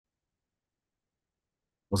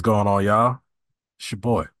What's going on, y'all? It's your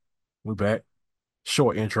boy. We back.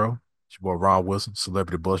 Short intro. It's your boy Ron Wilson,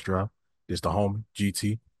 celebrity bus driver. It's the homie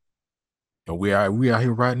GT, and we out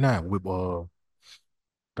here right now. We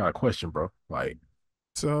got a question, bro. Like,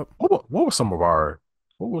 What's up? what were some of our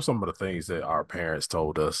what were some of the things that our parents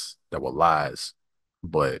told us that were lies,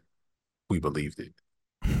 but we believed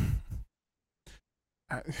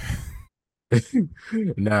I,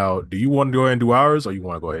 it? Now, do you want to go ahead and do ours, or you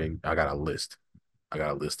want to go ahead and I got a list. I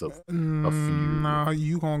got a list of a few. nah,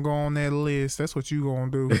 you gonna go on that list. That's what you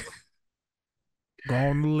gonna do. Go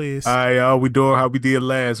on the All list. right, y'all, we doing how we did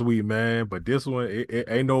last week, man. But this one, it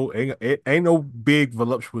ain't no big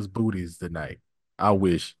voluptuous booties tonight. I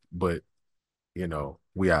wish, but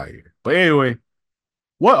we out here. But anyway,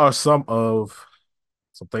 what are some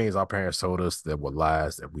things our parents told us that were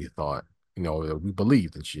lies that we thought, that we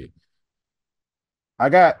believed and shit? I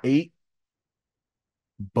got eight,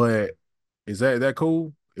 but is that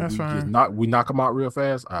cool? If That's we just fine. knock them out real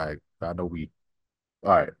fast, all right. I know we.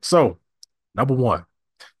 All right. So number one,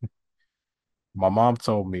 my mom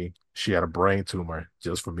told me she had a brain tumor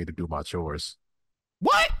just for me to do my chores.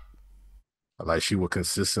 What? Like she would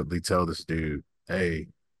consistently tell this dude, "Hey,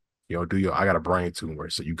 I got a brain tumor,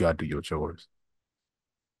 so you gotta do your chores."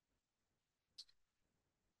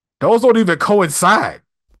 Those don't even coincide.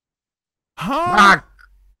 Huh? Nah,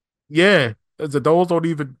 yeah, those don't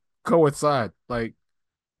even coincide. Like,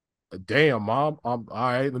 damn, mom, I'm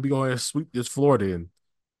all right. Let me go ahead and sweep this floor then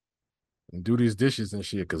and do these dishes and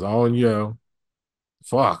shit. Cause I don't,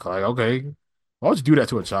 fuck. Like, okay, why would you do that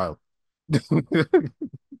to a child?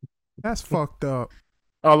 That's fucked up.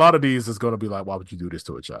 A lot of these is gonna be like, why would you do this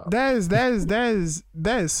to a child? That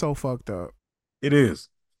is so fucked up. It is.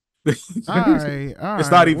 All It's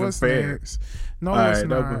right. not even What's fair. next? All No, it's right,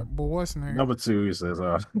 not. But what's next? number two, he says,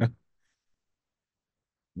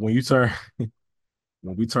 when you turn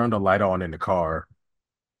when we turn the light on in the car,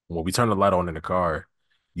 when we turn the light on in the car,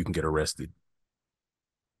 you can get arrested.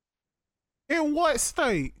 In what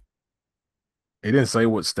state? It didn't say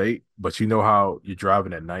what state, but you know how you're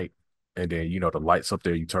driving at night, and then the lights up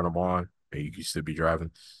there, you turn them on, and you can still be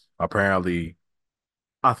driving. Apparently,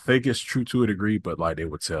 I think it's true to a degree, but like they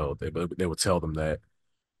would tell them that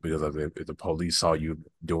because if the police saw you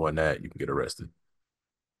doing that, you can get arrested.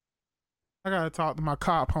 I gotta talk to my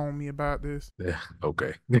cop homie about this. Yeah,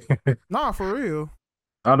 okay. Nah, for real.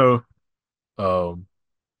 I know. Um,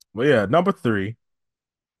 but yeah, number three.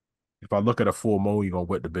 If I look at a full moon, you're gonna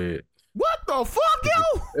wet the bed. What the fuck,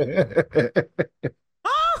 yo?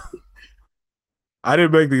 Huh? I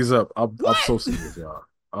didn't make these up. I'm What? so serious, y'all.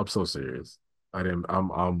 I'm so serious. I didn't.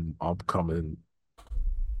 I'm coming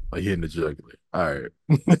like hitting the jugular. All right.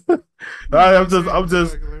 That I'm man just said I'm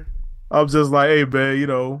just jugular. I'm just like, hey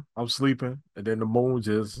man, I'm sleeping, and then the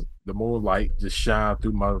moonlight just shine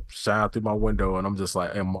through my window, and I'm just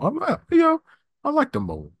like, I like the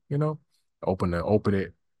moon. Open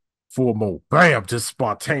it, full moon, bam, just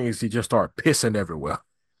spontaneously just start pissing everywhere.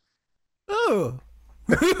 Ugh.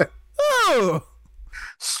 Ugh.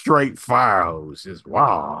 Straight fire hose, just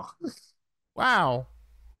wow. Wow.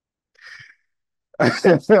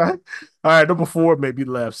 All right, number four made me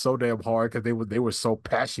laugh so damn hard because they were so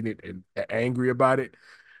passionate and angry about it.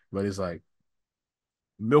 But it's like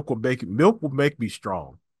milk will make me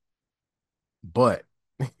strong, but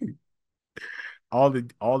all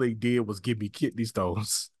they did was give me kidney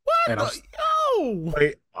stones, What and the yo?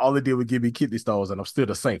 all they did was give me kidney stones, and I'm still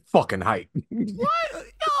the same fucking height. What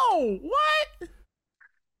yo? What?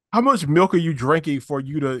 How much milk are you drinking for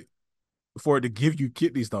it to give you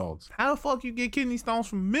kidney stones? How the fuck you get kidney stones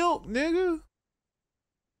from milk, nigga?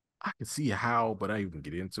 I can see how, but I didn't even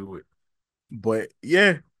get into it. But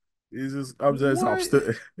yeah, I'm What?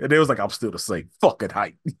 still, and it was like I'm still the same fucking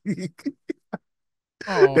height.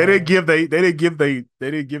 Oh. They didn't give they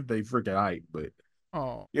freaking height, but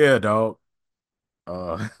Oh. yeah, dog.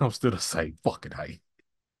 I'm still the same fucking height.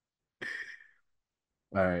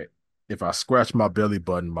 All right. If I scratch my belly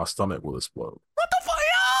button, my stomach will explode. What the fuck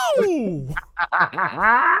yo?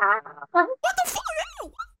 What the fuck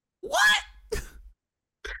yo? What?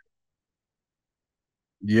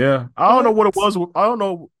 Yeah, I don't know what it What? was. I don't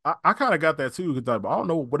know. I kind of got that too. 'Cause I don't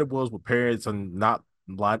know what it was with parents and not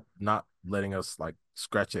letting us like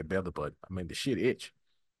scratch that belly button. I mean, the shit itch.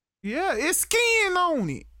 Yeah, it's skin on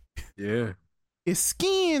it. Yeah. It's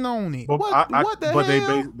skin on it. But What the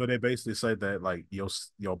hell? but they basically said that like your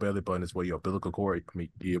belly button is where your umbilical cord, I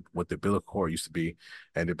mean, what the umbilical cord used to be,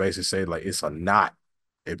 and they basically say like it's a knot.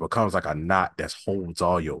 It becomes like a knot that holds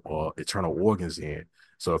all your internal organs in.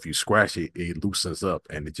 So if you scratch it, it loosens up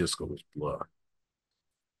and it just goes blood.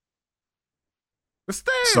 But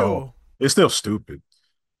So still. it's still stupid.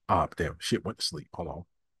 Oh, damn, shit went to sleep. Hold on.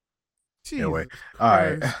 Anyway, Jesus all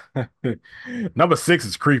right. Christ. Number six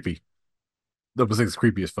is creepy. Number six is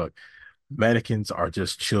creepy as fuck. Mannequins are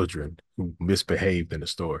just children who misbehaved in the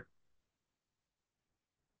store.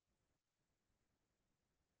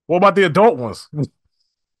 What about the adult ones?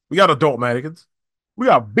 We got adult mannequins. We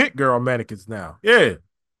got big girl mannequins now. Yeah.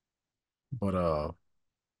 But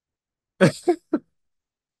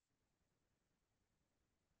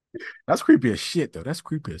that's creepy as shit though. That's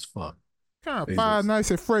creepy as fuck. Kind of It's Five just-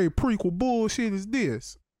 Nights at Freddy prequel bullshit is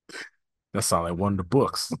this? that sounds like one of the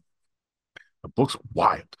books. The book's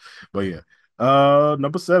wild. But yeah.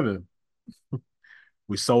 Number seven.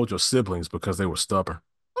 We sold your siblings because they were stubborn.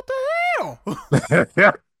 What the hell? What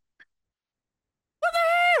the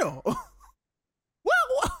hell?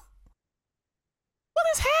 What, what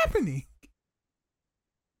is happening?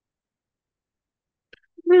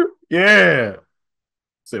 Yeah.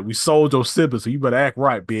 Said we sold your siblings, so you better act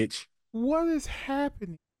right, bitch. What is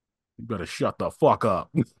happening? You better shut the fuck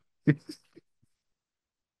up.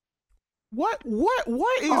 What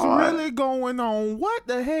is All really going on? What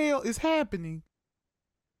the hell is happening?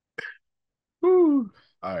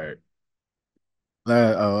 right.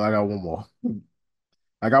 I got one more.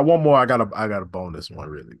 I got one more. I got a bonus one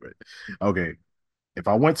really, but okay. If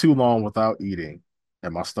I went too long without eating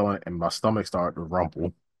and my stomach started to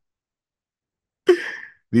rumble,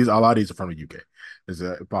 these a lot of these are from the UK. Is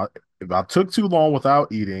that if I took too long without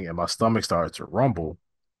eating and my stomach started to rumble,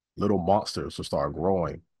 little monsters will start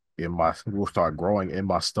growing in my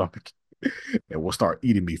stomach and will start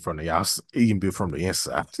eating me from the outside, eating me from the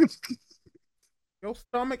inside. Your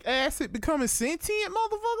stomach acid becoming sentient,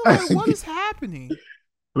 motherfucker? Like, what is happening?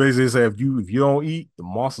 Basically, say if you don't eat, the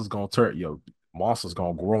monster's gonna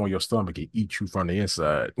grow in your stomach and eat you from the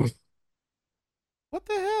inside. What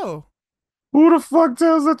the hell? Who the fuck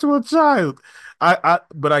tells that to a child?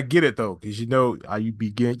 But I get it though, because how you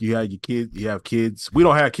have your kids, you have kids. We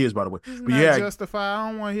don't have kids, by the way, This is but you not have, justified. I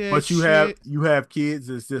don't want to hear that but shit. you have kids.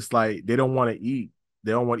 It's just like they don't want to eat.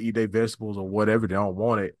 They don't want to eat their vegetables or whatever. They don't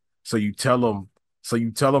want it. So you tell them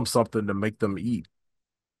something to make them eat,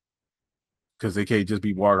 because they can't just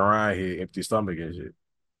be walking around here empty stomach and shit.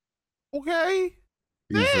 Okay.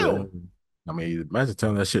 It's, Damn. I mean, imagine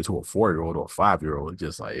telling that shit to a 4-year old or a 5-year old. It's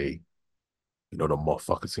just like, hey, the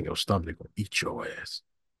motherfuckers in your stomach, they're gonna eat your ass.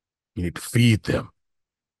 You need to feed them.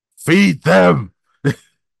 Feed them. Man,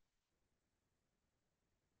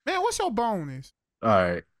 what's your bonus? All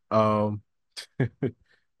right. Um,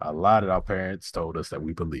 a lot of our parents told us that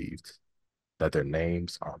we believed that their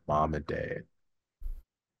names are mom and dad.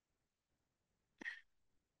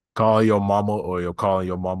 Calling your mama or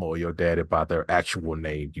your daddy by their actual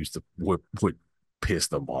name used to would piss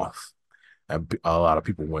them off, and a lot of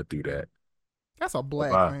people went through that. That's a If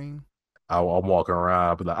black thing. I'm walking around,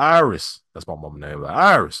 I'll be like Iris. That's my mom's name. Like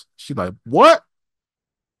Iris. She like what?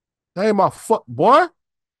 That ain't my fuck boy.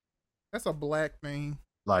 That's a black thing.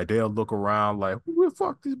 Like they'll look around like who the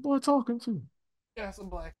fuck this boy talking to? That's a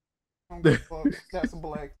black. I don't give a fuck. That's a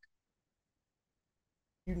black.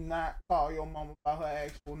 You not call your mama by her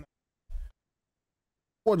actual name.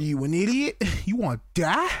 What are you, an idiot? You want to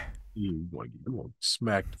die? You want to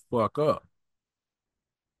smack the fuck up.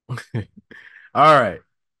 All right,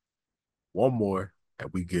 one more and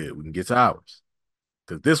we good. We can get to ours.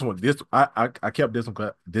 Because I kept this one.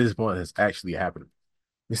 'Cause this one has actually happened.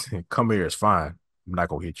 Come here, it's fine. I'm not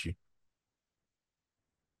gonna hit you.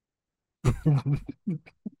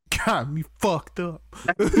 Got me fucked up.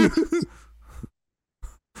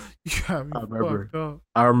 You got me I remember. fucked up.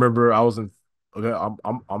 I remember I was in. Okay,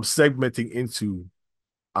 I'm segmenting into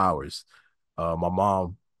hours. My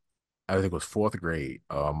mom, I think it was fourth grade.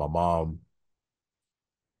 My mom,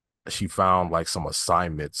 she found like some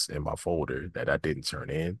assignments in my folder that I didn't turn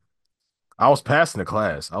in. I was passing the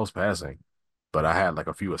class. I was passing, but I had like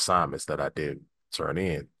a few assignments that I didn't turn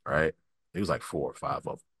in. Right? It was like 4 or 5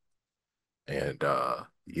 of them, and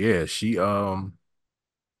yeah, she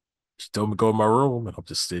told me to go in my room, and I'm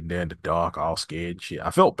just sitting there in the dark, all scared and shit. I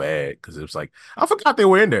felt bad because it was like I forgot they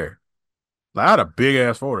were in there. Like, I had a big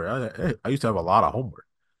ass folder. I used to have a lot of homework,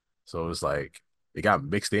 so it was like it got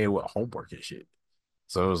mixed in with homework and shit.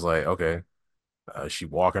 So it was like, okay, she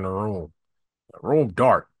walk in the room,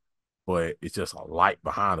 dark, but it's just a light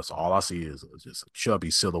behind us. All I see is just a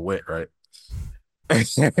chubby silhouette, right?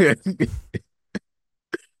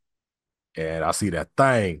 And I see that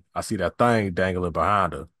thing. I see that thing dangling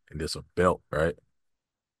behind her, and it's a belt, right?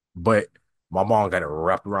 But my mom got it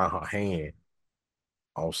wrapped around her hand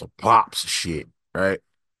on some pops shit, right?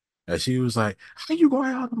 And she was like, "How you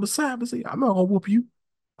gonna have them assignments? I'm not gonna whoop you.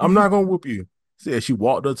 I'm not gonna whoop you." Said she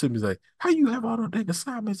walked up to me, like, "How you have all those damn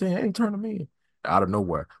assignments and ain't turning me in?" Out of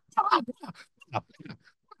nowhere,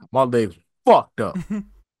 my legs fucked up.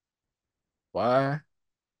 Why?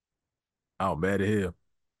 I'm mad at him.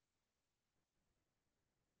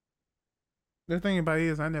 The thing about it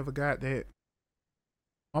is, I never got that.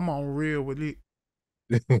 I'm on real with it,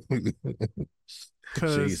 She ain't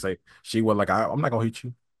cause say she was like, I'm not gonna hit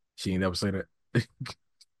you. She ain't never say that.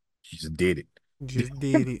 She just did just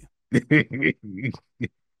did it. it.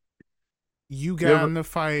 You got Never. in the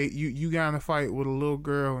fight. You got in a fight with a little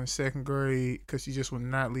girl in second grade because she just would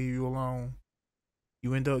not leave you alone.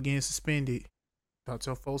 You end up getting suspended. Thought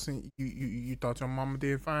your folks you thought your mama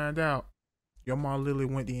didn't find out. Your mom literally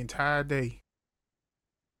went the entire day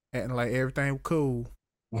acting like everything was cool.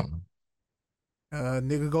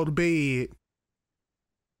 Nigga go to bed.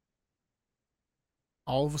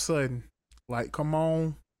 All of a sudden, like come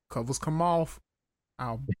on, covers come off.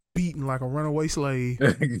 I'm beaten like a runaway slave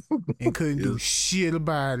and couldn't do Yes. shit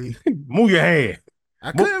about it. Move your hand. I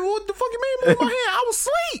Move. couldn't. What the fuck you mean? Move my hand. I was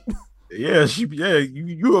asleep. Yeah,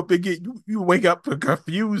 you up and get you wake up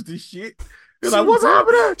confused and shit. You're She like, what's whooped.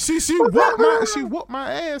 happening? What's She happening? whooped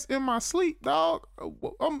my ass in my sleep, dog.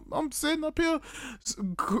 I'm sitting up here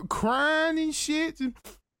crying and shit.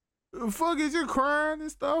 And fucking just crying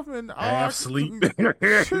and stuff, and all Half sleep,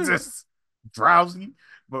 just drowsy,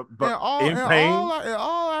 but in pain. and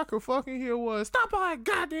all I could fucking hear was stop all that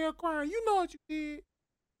goddamn crying. You know what you did,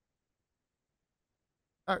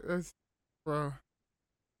 bro.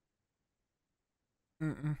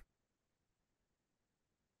 Mm-mm.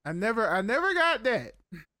 I never got that.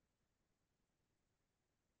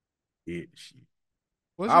 Yeah, shit.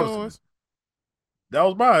 What's I was yours? that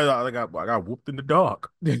was mine. I got whooped in the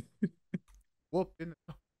dark. Whooped in.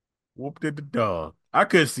 Whooped in the dark. I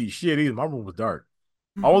couldn't see shit either. My room was dark.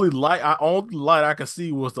 Only light I could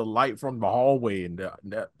see was the light from the hallway, and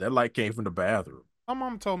that light came from the bathroom. My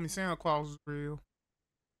mom told me Santa Claus was real.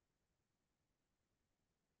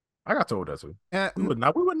 I got told that too. We And were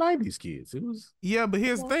not. We were '90s kids. It was. yeah, but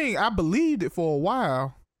here's the thing. I believed it for a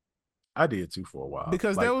while I did too for a while.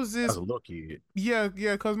 because there Like was as this. a little kid. Yeah,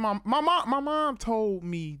 because my mom told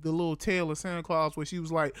me the little tale of Santa Claus where she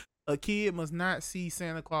was like, a kid must not see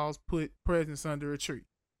Santa Claus put presents under a tree.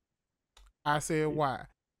 I said, why?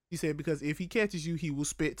 She said, because if he catches you, he will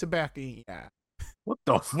spit tobacco in your eye. What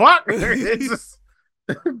the fuck? It's just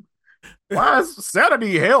why is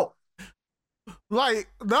Saturday help? Like,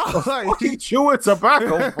 no, The like, fuck you chewing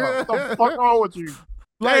tobacco from? What the fuck wrong with you?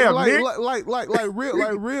 Damn, Nick. like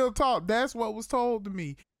real talk. That's what was told to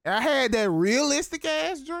me. I had that realistic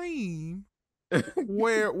ass dream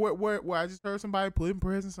where I just heard somebody putting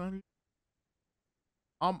presents under.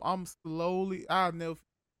 I'm slowly. I'm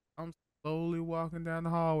slowly walking down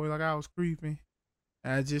the hallway like I was creeping.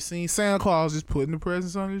 And I just seen Santa Claus just putting the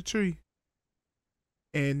presents under the tree,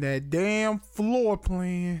 and that damn floor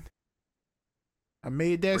plan. I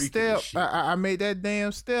made that Freaky as step. shit. I made that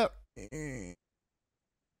damn step, and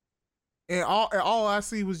all I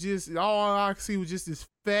see was just this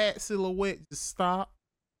fat silhouette just stop.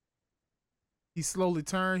 He slowly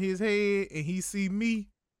turned his head and he see me,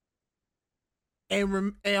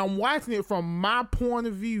 and I'm watching it from my point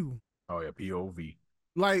of view. Oh yeah, POV.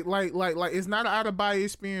 Like it's not an out of body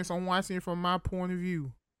experience. I'm watching it from my point of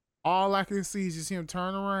view. All I can see is just him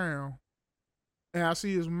turn around, and I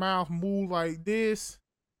see his mouth move like this,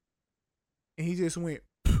 and he just went,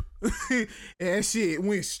 and that shit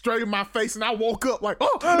went straight in my face, and I woke up like,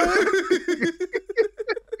 oh.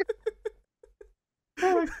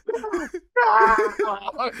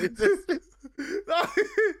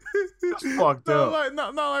 It's fucked no, up. like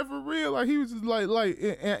no, like for real. Like he was just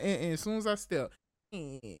and as soon as I stepped,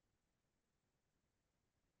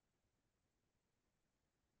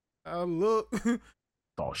 I look,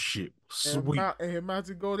 Oh shit, and sweet. him about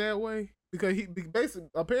to go that way because he basically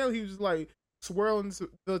apparently he was just like swirling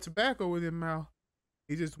the tobacco with his mouth.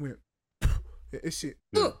 He just went, and shit.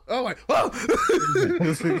 Yeah. I'm like, oh.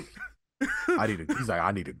 He's like,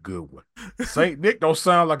 I need a good one. Saint Nick don't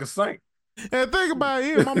sound like a saint. And think about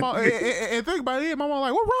it, my mom. And think about it, my mom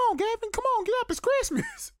like, what wrong, Gavin? Come on, get up! It's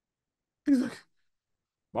Christmas. He's like,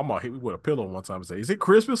 my mom hit me with a pillow one time and said, "Is it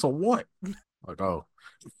Christmas or what?" Like, oh,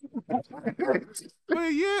 But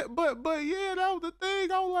yeah, that was the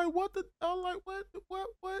thing. I was like, what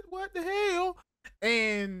the hell?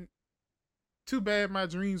 And too bad my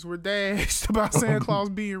dreams were dashed about Santa Claus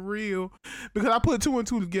being real because I put two and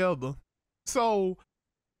two together. So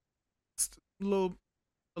a little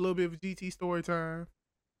bit of a GT story time.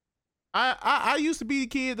 I used to be the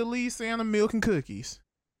kid that leave Santa milk and cookies,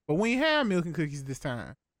 but we ain't had milk and cookies this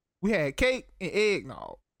time. We had cake and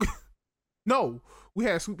eggnog. No, we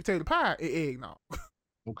had sweet potato pie and eggnog.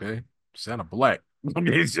 Okay. Santa Black.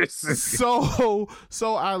 It's just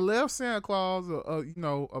So I left Santa Claus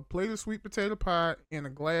a plate of sweet potato pie and a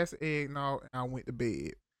glass of eggnog, and I went to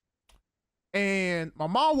bed. And my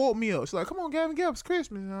mom woke me up. She's like, "Come on, Gavin, get up. It's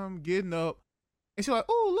Christmas." And I'm getting up, and she's like,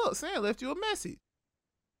 "Oh, look, Santa left you a message."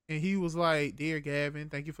 And he was like, "Dear Gavin,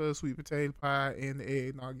 thank you for the sweet potato pie and the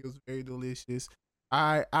eggnog. It was very delicious.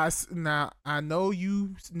 Now I know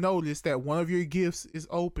you noticed that one of your gifts is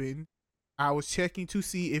open. I was checking to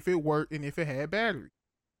see if it worked and if it had battery.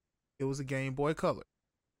 It was a Game Boy Color.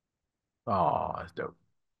 oh, that's dope.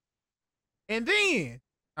 And then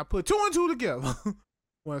I put two and two together.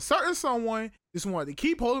 When a certain someone just wanted to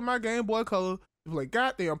keep holding my Game Boy Color to play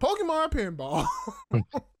goddamn Pokemon pinball.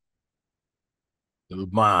 The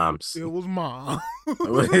moms. It was mom.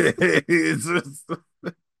 It's just-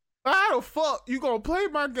 How the fuck you gonna play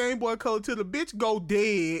my Game Boy Color till the bitch go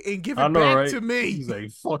dead and give I it know, back right? to me? He's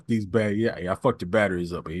like, fuck these batteries. Yeah, I fucked the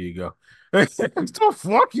batteries up. Here you go. Don't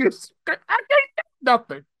fuck you. I can't do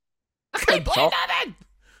nothing. I can't Can't play charge. nothing.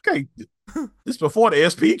 Can't. This before the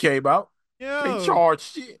SP came out. Can't Yeah. charge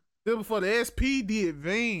shit. This was before the SP, the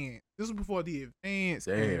Advance. This was before the Advance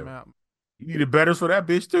came Damn. out. You needed batteries for that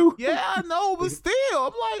bitch too. Yeah, I know, but still,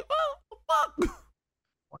 I'm like, what the fuck?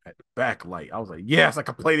 I had the backlight. I was like, yes, I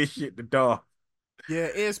can play this shit in the dark. Yeah,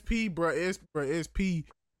 SP, bro, SP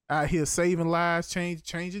out here saving lives,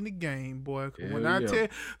 changing the game, boy. Hell yeah.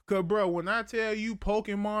 When I tell you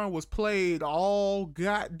Pokemon was played all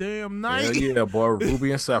goddamn Hell night, yeah, boy.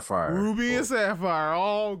 Ruby and Sapphire. Ruby Boy, and Sapphire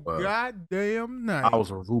all well, goddamn I night. was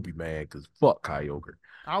a Ruby man because fuck Kyogre.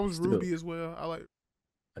 I was Still, Ruby as well.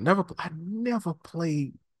 I never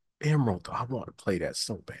played Emerald. Though. I want to play that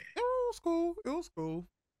so bad. It was cool. It was cool.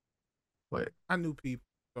 But I knew people,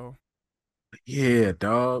 so yeah,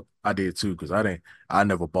 dog. I did too, because I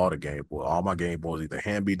never bought a Game Boy. All my Game Boys either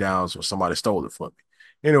hand me downs or somebody stole it from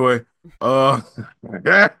me. Anyway, uh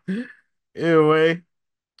anyway,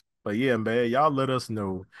 but yeah, man, y'all let us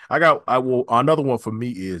know. I will another one for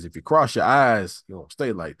me is if you cross your eyes, you know,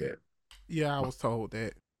 stay like that. yeah, I was told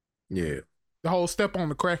that. Yeah. The whole step on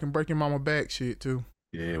the crack and break your mama back shit too.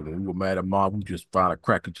 Yeah, when we were mad at mom, we just found a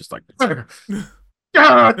cracker just like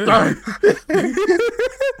God dang.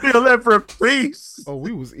 Feel that for peace. Oh,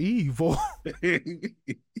 we was evil.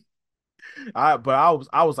 I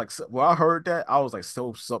was like, when I heard that, I was like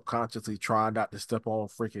so subconsciously trying not to step on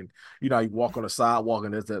freaking, you walk on the sidewalk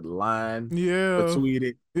and there's that line Yeah, between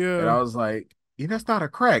it. And yeah. I was like, yeah, that's not a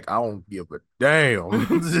crack. I don't give a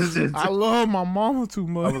damn. I love my mama too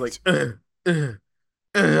I was like, much.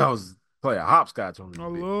 I was playing hopscotch on this I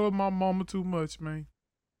bitch. love my mama too much, man.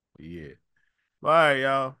 Yeah. All right,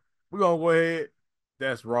 y'all. We're gonna go ahead.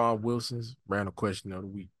 That's Ron Wilson's random question of the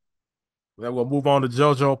week. Then we'll move on to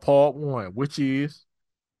JoJo Part 1, which is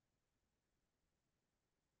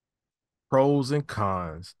pros and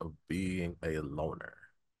cons of being a loner.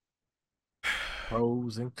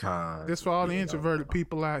 Pros and cons This for of all the being a introverted loner.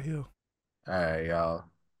 people out here. All right, y'all.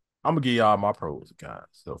 I'm gonna give y'all my pros and cons.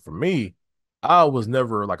 So for me, I was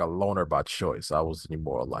never like a loner by choice. I was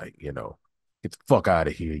more like, get the fuck out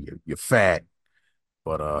of here. You're fat.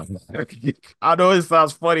 But I know it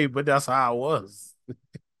sounds funny, but that's how I was.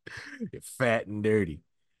 You're fat and dirty.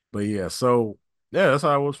 But yeah, so yeah, that's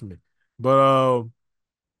how it was for me. But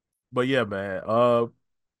but yeah, man. I'll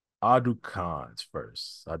do cons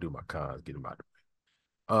first. I'll do my cons, get them out of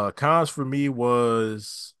the way. Cons for me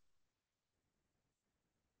was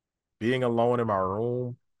being alone in my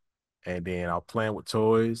room and then I was playing with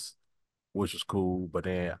toys, which was cool. But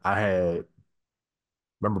then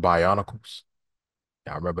remember Bionicles?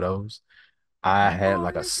 I remember those. I had Oh,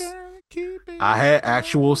 like you gotta keep I it had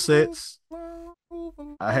actual low, low, sets. low,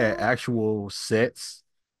 I had low. actual sets,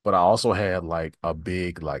 but I also had like a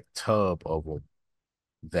big like tub of them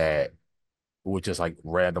that were just like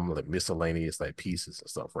random like miscellaneous like pieces and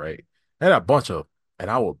stuff, right? And a bunch of and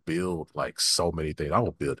I would build like so many things. I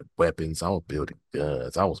was building weapons, I was building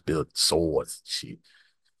guns, I was building swords and shit.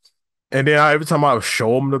 And then every time I would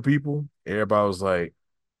show them to people, everybody was like,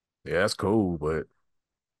 "Yeah, that's cool, but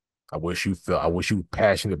I wish you were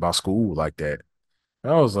passionate about school like that."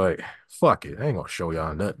 And I was like, "Fuck it, I ain't gonna show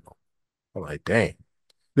y'all nothing." I'm like, "Dang."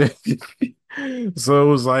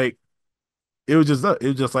 So it was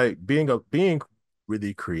just like being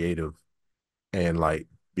really creative and like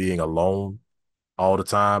being alone all the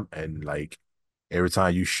time and like every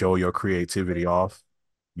time you show your creativity off,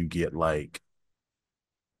 you get like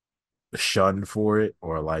shunned for it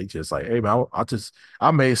or like just like, hey man,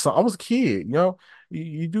 I made some I was a kid,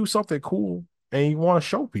 you do something cool and you want to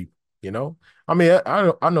show people, you know. I mean,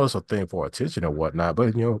 I know it's a thing for attention and whatnot,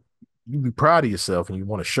 but you be proud of yourself and you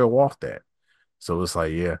want to show off that. So it's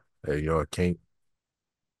like, yeah, I can't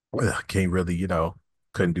really,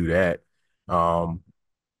 couldn't do that. Um,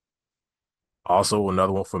 Also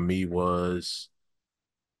another one for me was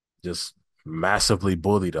just massively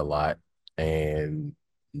bullied a lot and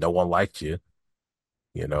no one liked you,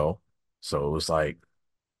 you know. So it was like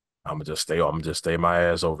I'm gonna just stay my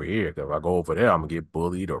ass over here. 'Cause if I go over there, I'm gonna get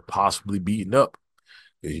bullied or possibly beaten up.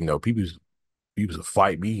 'Cause, people will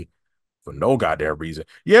fight me for no goddamn reason.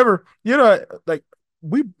 You ever, like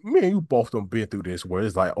me and you both done been through this where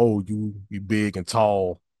it's like, oh, you big and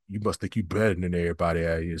tall, you must think you better than everybody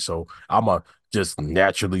out here. So I'ma just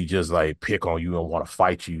naturally just like pick on you and want to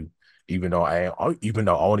fight you, even though I don't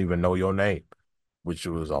even know your name, which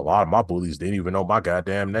was a lot of my bullies didn't even know my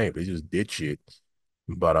goddamn name. They just did shit.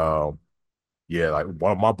 But yeah, like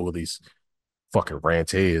one of my bullies fucking ran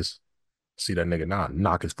to his. See that nigga now,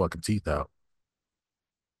 knock his fucking teeth out.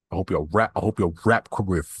 I hope your rap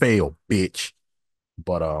career failed, bitch.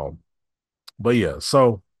 But but yeah,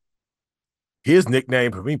 so his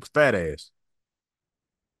nickname for me was Fat Ass.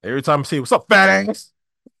 Every time I see what's up, fat ass,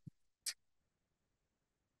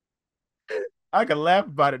 I can laugh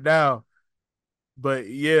about it now. But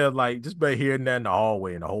yeah, like just by hearing that in the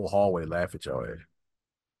hallway and the whole hallway laugh at your ass.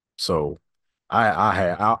 So I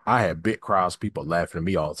had big crowds of people laughing at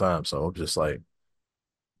me all the time. So I'm just like,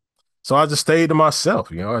 so I just stayed to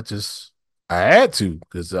myself, I had to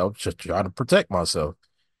because I was just trying to protect myself.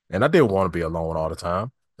 And I didn't want to be alone all the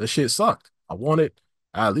time. That shit sucked. I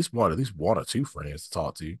at least one or two friends to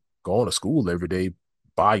talk to. Going to school every day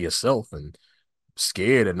by yourself and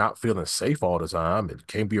scared and not feeling safe all the time and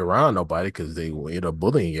can't be around nobody because they will end up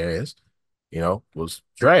bullying your ass, was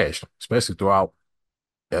trash, especially throughout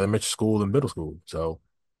elementary school and middle school. So,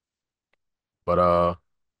 but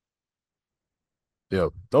yeah,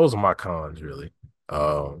 those are my cons really.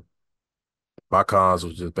 Um, my cons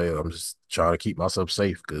was just I'm just trying to keep myself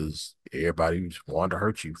safe because everybody just wanted to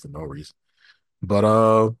hurt you for no reason.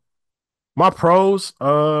 But my pros,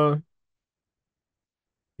 you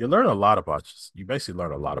learn a lot about you basically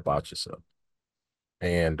learn a lot about yourself.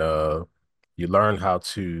 And you learn how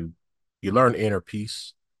to you learn inner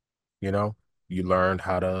peace, you know. You learn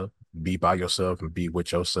how to be by yourself and be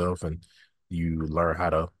with yourself and you learn how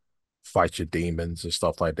to fight your demons and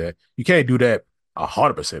stuff like that. You can't do that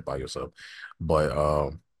 100% by yourself. But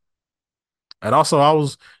and also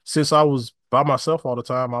since I was by myself all the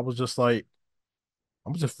time, I was just like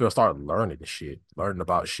I'm just feel start learning shit, learning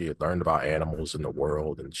about animals in the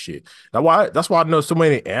world and shit. That's why I know so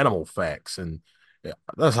many animal facts, and yeah,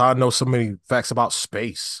 that's how I know so many facts about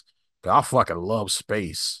space. 'Cause I fucking love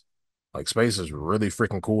space. Like space is really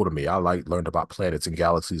freaking cool to me. I like learned about planets and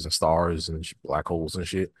galaxies and stars and black holes and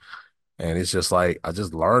shit. And it's just like I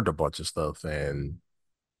just learned a bunch of stuff, and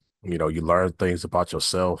you learn things about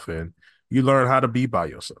yourself, and you learn how to be by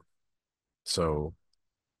yourself. So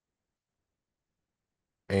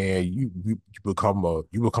and you become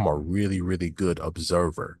a really really good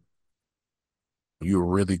observer. You're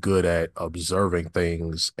really good at observing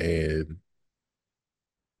things and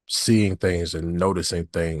seeing things and noticing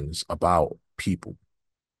things about people,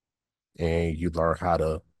 and you learn how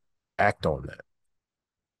to act on that.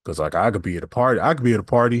 Because like I could be at a party,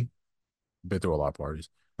 been through a lot of parties.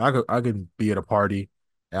 I could be at a party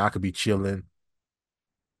and I could be chilling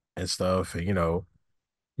and stuff, and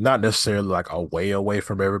not necessarily like away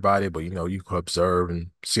from everybody, but you can observe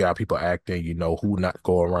and see how people acting, who not to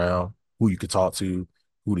go around, who you could talk to,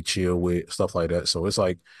 who to chill with, stuff like that. So it's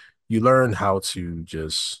like you learn how to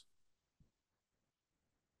just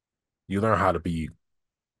you learn how to be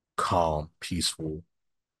calm, peaceful,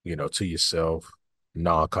 to yourself,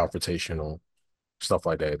 non-confrontational, stuff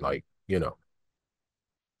like that.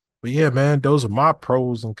 But yeah, man, those are my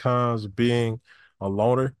pros and cons of being a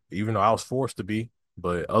loner, even though I was forced to be.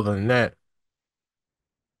 But other than that,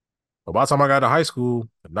 but by the time I got to high school,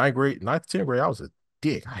 ninth, 10th grade, I was a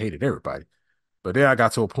dick. I hated everybody. But then I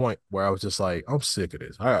got to a point where I was just like, I'm sick of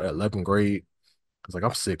this. I got 11th grade. I was like,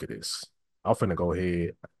 I'm sick of this. I'm finna go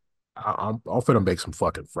ahead. I'm finna make some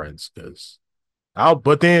fucking friends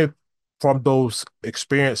but then from those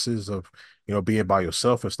experiences of, being by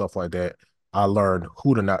yourself and stuff like that, I learned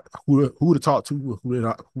who to talk to,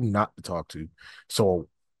 who not to talk to. So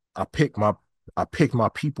I picked my, I picked my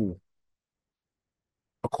people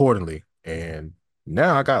accordingly. And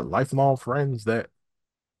now I got lifelong friends that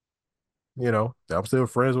I'm still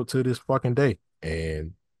friends with to this fucking day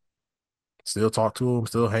and still talk to them,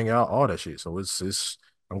 still hang out, all that shit. So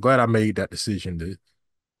I'm glad I made that decision to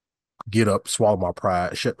get up, swallow my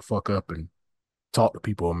pride, shut the fuck up and talk to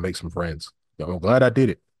people and make some friends. I'm glad I did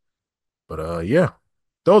it. But yeah.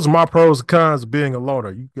 those are my pros and cons of being a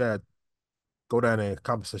loner. You got go down there in the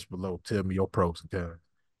comment section below. Tell me your pros and cons.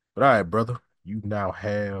 But all right, brother, you now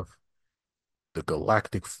have the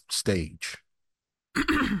galactic stage.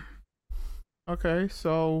 Okay,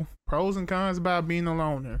 so pros and cons about being a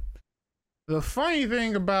loner. The funny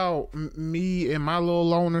thing about me and my little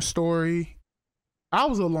loner story, I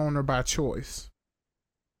was a loner by choice.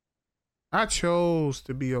 I chose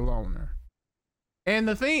to be a loner. And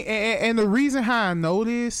the thing, and the reason how I know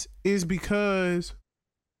this is because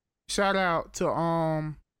shout out to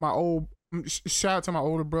my old shout out to my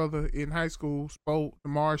older brother in high school, Spoke the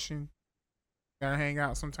Martian. Gotta hang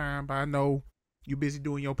out sometime, but I know you busy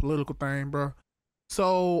doing your political thing, bro.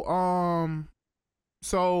 So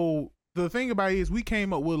so the thing about it is we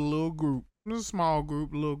came up with a little group. It was a small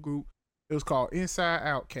group, a little group. It was called Inside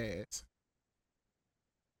Outcasts.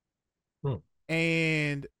 Hmm.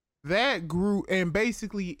 And that group, and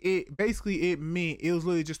basically it meant it was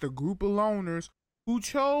literally just a group of loners who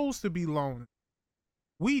chose to be loners.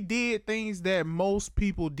 We did things that most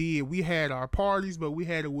people did. We had our parties, but we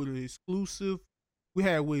had it with an exclusive. We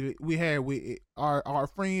had with our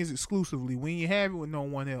friends exclusively. We didn't have it with no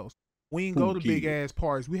one else. We didn't go Cool to big kid. ass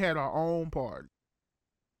parties. We had our own party.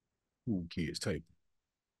 Cool kids table.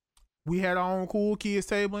 We had our own cool kids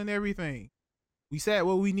table and everything. We sat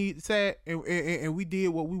where we needed to sat, and we did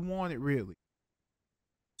what we wanted really.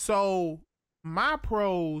 So my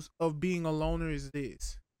pros of being a loner is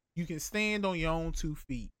this: you can stand on your own 2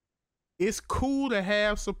 feet. It's cool to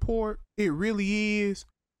have support. It really is.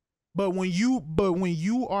 But when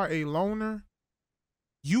you are a loner,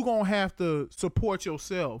 you gonna have to support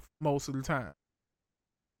yourself most of the time.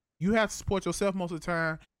 You have to support yourself most of the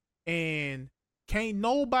time, and can't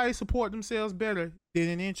nobody support themselves better than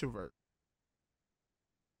an introvert.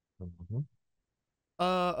 Mm-hmm.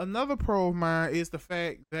 Another pro of mine is the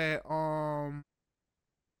fact that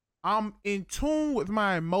I'm in tune with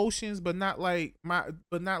my emotions, but not like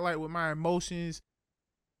with my emotions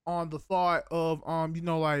on the thought of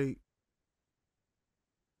like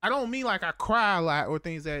I don't mean like I cry a lot or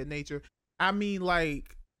things of that nature. I mean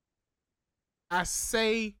like I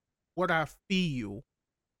say what I feel.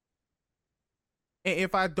 And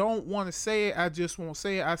if I don't want to say it, I just won't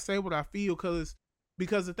say it. I say what I feel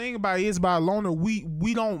because the thing about it is about a loner,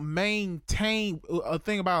 we don't maintain a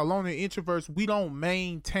thing about a loner introverts, we don't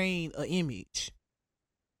maintain an image.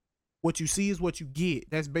 What you see is what you get.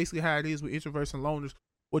 That's basically how it is with introverts and loners.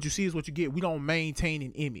 What you see is what you get. We don't maintain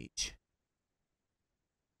an image.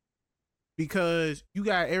 Because you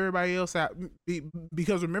got everybody else out.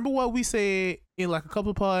 Because remember what we said in like a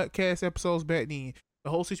couple of podcast episodes back then, the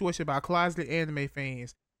whole situation about closeted anime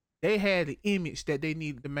fans. They had the image that they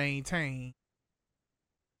needed to maintain.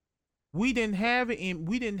 We didn't have an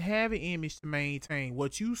image to maintain.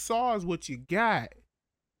 What you saw is what you got.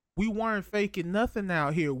 We weren't faking nothing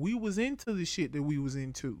out here. We was into the shit that we was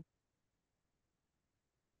into.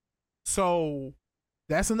 So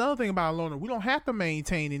that's another thing about a loner. We don't have to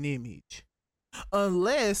maintain an image.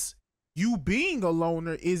 Unless you being a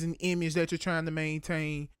loner is an image that you're trying to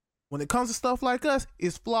maintain. When it comes to stuff like us,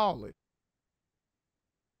 it's flawless.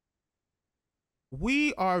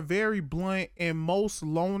 We are very blunt, and most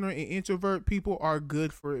loner and introvert people are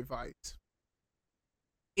good for advice.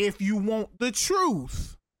 If you want the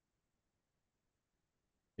truth,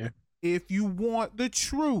 Yeah. if you want the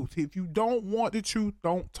truth, if you don't want the truth,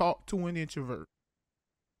 don't talk to an introvert.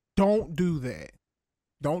 Don't do that.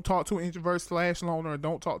 Don't talk to an introvert slash loner, or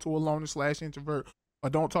don't talk to a loner slash introvert, or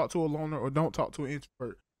don't talk to a loner, or don't talk to an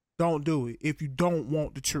introvert. Don't do it if you don't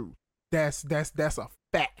want the truth. That's a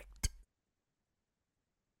fact.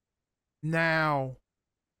 Now,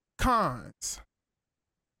 cons.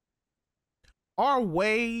 Our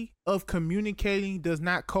way of communicating does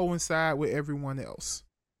not coincide with everyone else.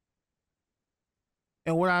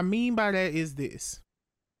 And what I mean by that is this: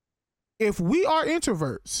 if we are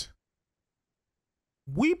introverts,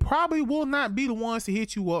 we probably will not be the ones to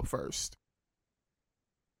hit you up first.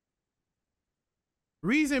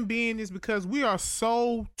 Reason being is because we are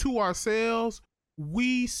so to ourselves,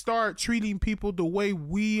 we start treating people the way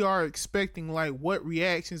we are expecting. Like, what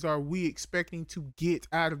reactions are we expecting to get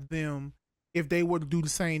out of them if they were to do the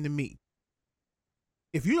same to me?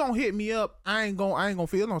 If you don't hit me up, I ain't gonna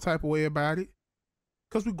feel no type of way about it.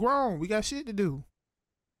 Cause we grown, we got shit to do.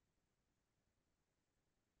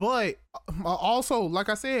 But also, like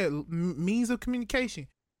I said, means of communication.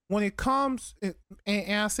 When it comes,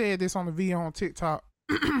 and I said this on the video on TikTok,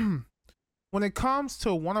 when it comes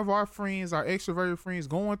to one of our friends, our extroverted friends,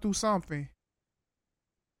 going through something,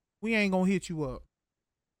 we ain't gonna hit you up.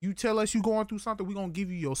 You tell us you going through something, we gonna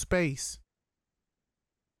give you your space.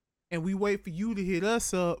 and we wait for you to hit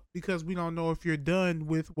us up because we don't know if you're done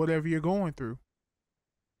with whatever you're going through.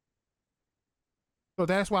 So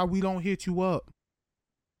that's why we don't hit you up.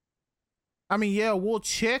 I mean, yeah, we'll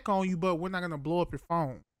check on you, but we're not gonna blow up your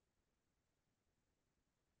phone.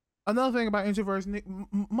 Another thing about introverts, Nick,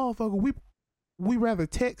 motherfucker, we rather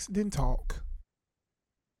text than talk.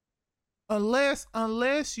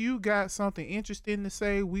 Unless you got something interesting to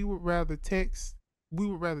say, we would rather text. We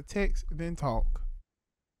would rather text than talk.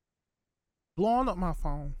 Blowing up my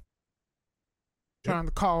phone, Yep. trying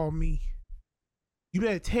to call me. You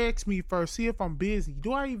better text me first. See if I'm busy.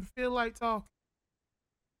 Do I even feel like talking?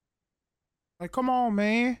 Like, come on,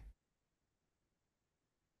 man.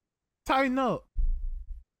 Tighten up.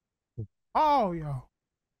 Oh, yo.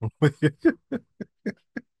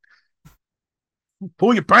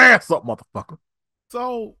 Pull your pants up, motherfucker.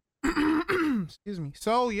 So, excuse me.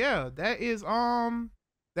 So yeah, that is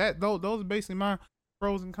those are basically my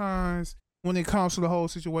pros and cons when it comes to the whole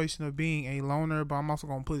situation of being a loner. But I'm also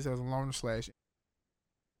gonna put this as a loner slash.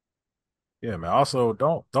 Yeah, man. Also,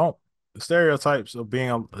 don't the stereotypes of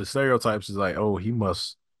being the stereotypes is like, oh, he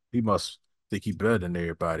must think he better than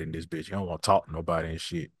everybody in this bitch. He don't want to talk to nobody and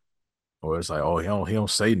shit. Or it's like, oh, he don't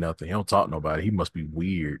say nothing. He don't talk to nobody. He must be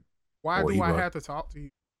weird. Why Or do he I must have to talk to you?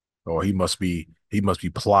 or he must be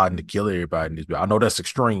plotting to kill everybody in this bitch. I know that's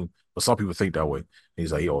extreme, but some people think that way.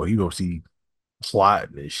 He's like, oh, he must be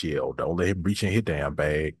plotting and shit. Oh, don't let him reach in his damn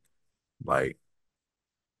bag. Like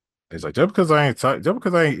it's like just because I ain't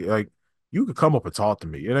like you could come up and talk to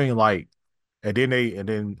me. It ain't like and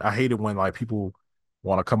then I hate it when like people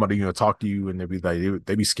want to come up to you and talk to you and they be like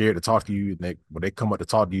they be scared to talk to you and they when they come up to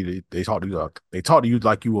talk to you they talk to you like they talk to you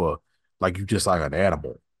like you just like an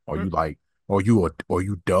animal or Re- you like or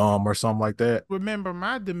you dumb or something like that. Remember,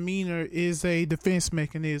 my demeanor is a defense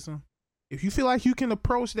mechanism. If you feel like you can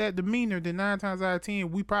approach that demeanor, then 9 times out of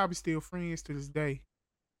 10, we probably still friends to this day.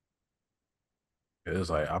 It's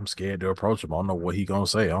like I'm scared to approach him. I don't know what he gonna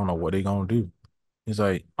say. I don't know what they gonna do. It's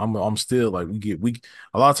like I'm still like we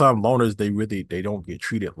a lot of times loners they don't get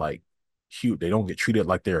treated like cute. They don't get treated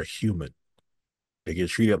like they're a human. They get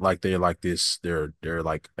treated like they're like this. They're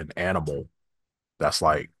like an animal that's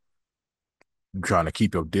like you trying to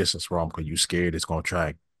keep your distance from because you scared it's gonna try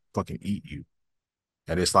and fucking eat you.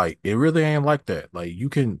 And it's like it really ain't like that. Like you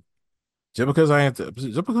can just because I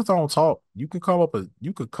don't talk, you could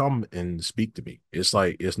come and speak to me. It's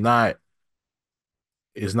like it's not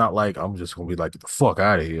like I'm just gonna be like get the fuck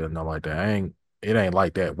out of here and not like that. It ain't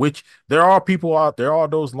like that. Which there are people out there are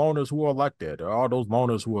those loners who are like that. There are those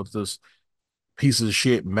loners who are just pieces of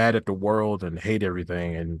shit, mad at the world and hate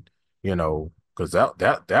everything. And because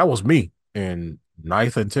that was me in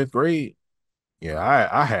ninth and 10th grade. Yeah,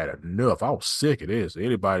 I had enough. I was sick of this.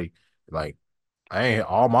 Anybody like I ain't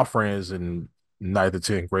all my friends in ninth and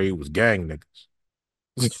 10th grade was gang niggas.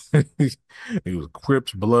 It was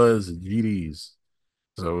Crips, Bloods, and GDs.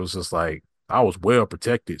 So it was just like I was well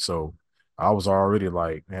protected. So I was already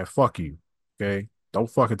like, man, fuck you. Okay. Don't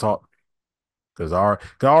fucking talk. Cause I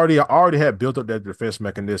already had built up that defense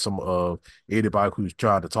mechanism of anybody who's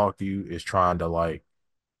trying to talk to you is trying to like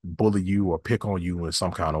bully you or pick on you in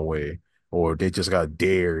some kind of way, or they just got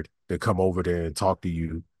dared to come over there and talk to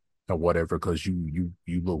you or whatever because you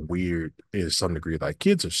look weird in some degree. Like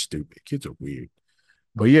kids are stupid. Kids are weird.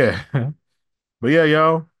 But yeah, but yeah,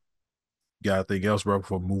 y'all. Got anything else, bro,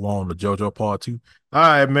 before we move on to JoJo Part 2? All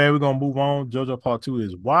right, man, we're gonna move on. JoJo Part 2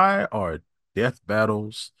 is why are death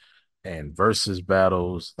battles and versus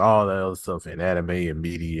battles, all that other stuff in anime and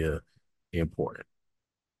media important?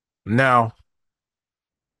 Now,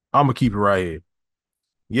 I'm gonna keep it right here.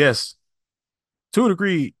 Yes, to a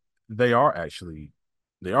degree, they are actually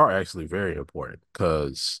they are actually very important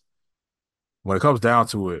because when it comes down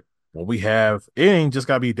to it, when we have it ain't just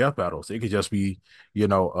gotta be death battles. It could just be,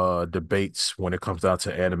 debates when it comes down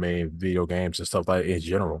to anime and video games and stuff like that in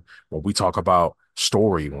general. When we talk about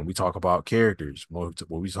story, when we talk about characters, when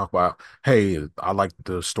we talk about, hey, I like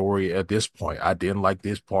the story at this point. I didn't like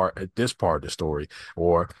this part at this part of the story,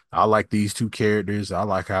 or I like these two characters. I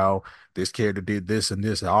like how this character did this and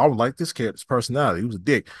this. I don't like this character's personality. He was a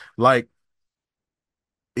dick. Like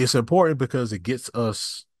it's important because it gets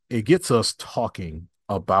us talking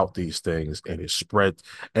about these things and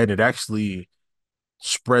it actually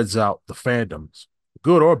spreads out the fandoms,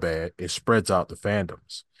 good or bad. It spreads out the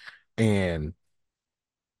fandoms and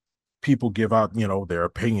people give out their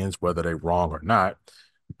opinions whether they're wrong or not,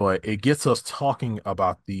 but it gets us talking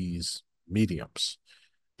about these mediums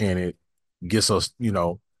and it gets us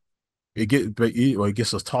it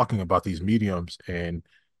gets us talking about these mediums and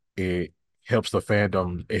it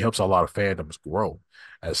it helps a lot of fandoms grow.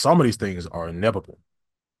 And some of these things are inevitable.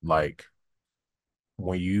 Like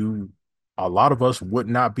when you, a lot of us would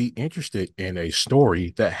not be interested in a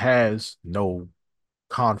story that has no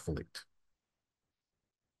conflict.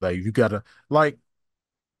 Like you gotta like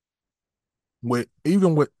with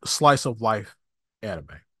even with slice of life anime,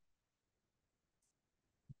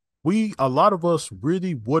 we a lot of us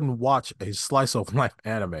really wouldn't watch a slice of life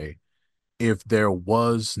anime if there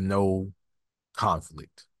was no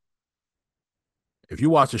conflict. If you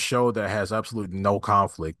watch a show that has absolutely no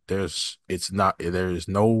conflict, it is not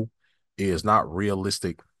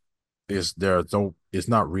realistic. It's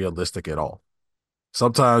not realistic at all.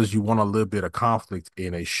 Sometimes you want a little bit of conflict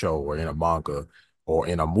in a show or in a manga or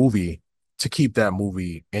in a movie to keep that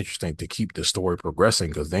movie interesting, to keep the story progressing.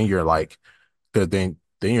 Because then you're like,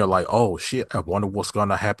 oh shit, I wonder what's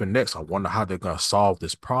gonna happen next. I wonder how they're gonna solve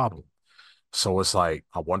this problem. So it's like,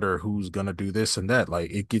 I wonder who's gonna do this and that.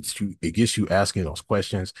 Like it gets you asking those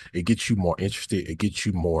questions. It gets you more interested. It gets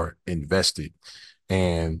you more invested.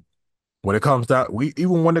 And when it comes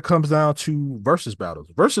down to versus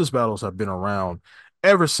battles have been around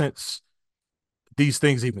ever since these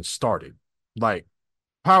things even started. Like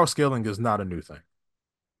power scaling is not a new thing.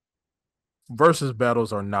 Versus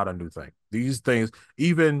battles are not a new thing. These things,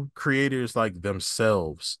 even creators like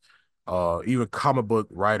themselves, even comic book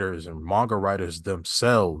writers and manga writers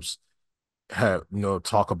themselves have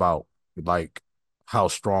talk about like how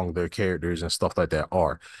strong their characters and stuff like that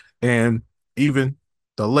are. And even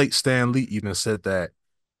the late Stan Lee even said that,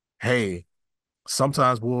 hey,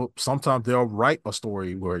 sometimes they'll write a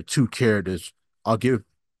story where two characters, I'll give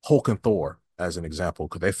Hulk and Thor as an example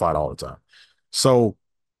because they fight all the time. So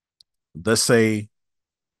let's say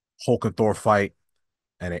Hulk and Thor fight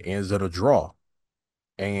and it ends in a draw.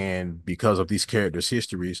 And because of these characters'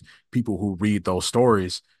 histories, people who read those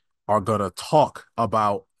stories are gonna talk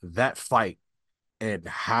about that fight and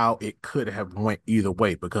how it could have went either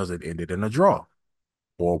way because it ended in a draw.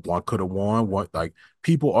 Or one could have won. What like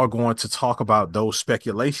people are going to talk about those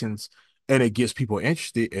speculations and it gets people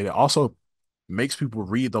interested. And it also makes people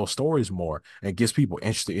read those stories more and gets people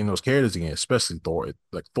interested in those characters again, especially Thor,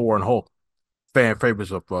 like Thor and Hulk, fan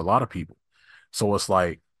favorites of a lot of people. So it's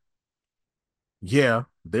like, yeah,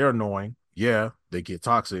 they're annoying. Yeah, they get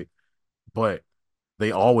toxic, but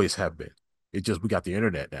they always have been. It just we got the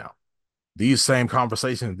internet now. These same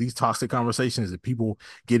conversations, these toxic conversations that people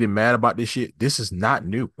getting mad about this shit, this is not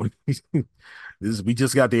new. We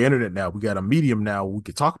just got the internet now. We got a medium now. We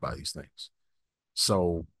can talk about these things.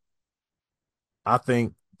 So I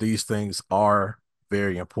think these things are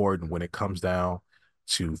very important when it comes down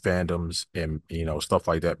to fandoms and stuff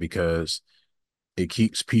like that because it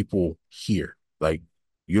keeps people here. Like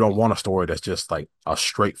you don't want a story that's just like a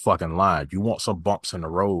straight fucking line. You want some bumps in the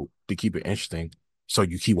road to keep it interesting, so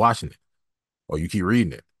you keep watching it or you keep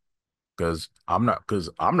reading it. Because I'm not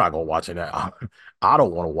gonna watch it. I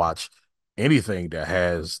don't want to watch anything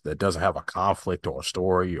that doesn't have a conflict or a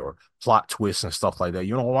story or plot twists and stuff like that.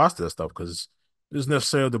 You don't watch that stuff because it's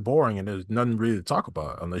necessarily boring and there's nothing really to talk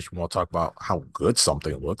about unless you want to talk about how good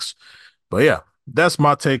something looks. But yeah, that's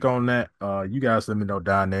my take on that. You guys let me know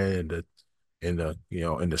down there in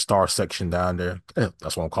the star section down there. Yeah,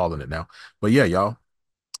 that's what I'm calling it now. But yeah, y'all.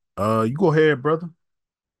 You go ahead, brother.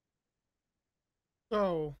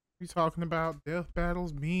 So we talking about death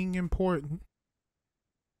battles being important.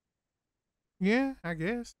 Yeah, I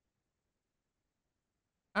guess.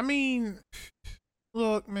 I mean,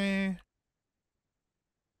 look, man.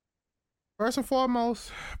 First and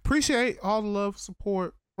foremost, appreciate all the love,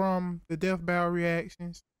 support from the death battle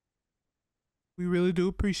reactions. We really do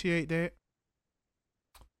appreciate that.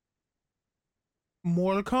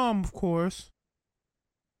 More to come, of course,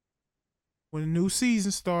 when the new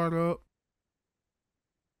season start up.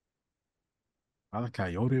 Wile E.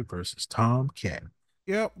 Coyote versus Tom Cat.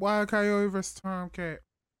 Yep, Wild Coyote versus Tomcat.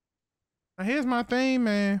 Now here's my thing,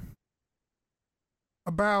 man,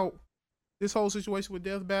 about this whole situation with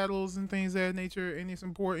death battles and things of that nature, and it's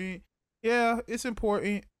important. Yeah, it's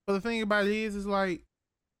important. But the thing about it is like,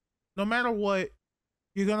 no matter what,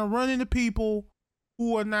 you're gonna run into people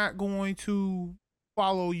who are not going to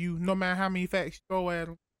follow you, no matter how many facts you throw at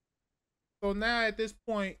them. So now at this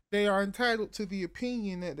point, they are entitled to the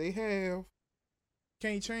opinion that they have.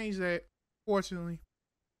 Can't change that, fortunately.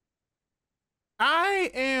 I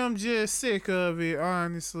am just sick of it,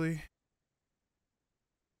 honestly.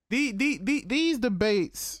 These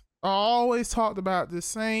debates are always talked about the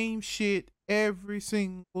same shit every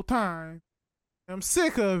single time. I'm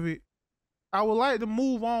sick of it. I would like to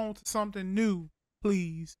move on to something new,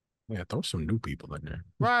 please. Yeah, throw some new people in there.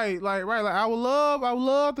 Right. Like I would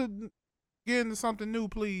love to get into something new,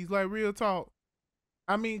 please. Like real talk.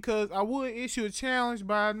 I mean, because I would issue a challenge,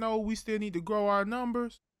 but I know we still need to grow our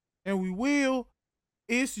numbers, and we will.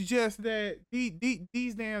 It's just that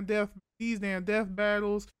these damn death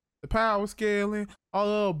battles, the power scaling,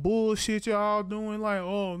 all the bullshit y'all doing. Like,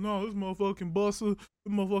 oh no, this motherfucking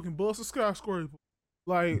buster skyscraper.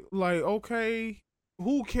 Okay,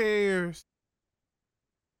 who cares?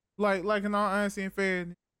 Like in all honesty and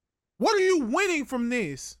fairness, what are you winning from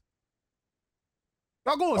this?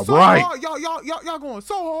 Y'all going I'm so right hard. Y'all going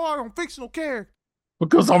so hard on fictional characters.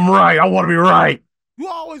 because I'm right. I want to be right. You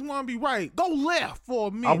always want to be right. Go left for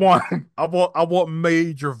a I minute. want, I want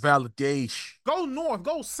major validation. Go north.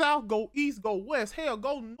 Go south. Go east. Go west. Hell,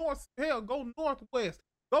 go north. Hell, go northwest.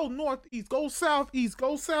 Go northeast. Go southeast.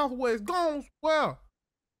 Go southwest. Go well.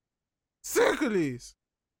 Sick of this.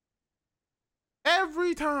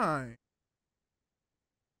 Every time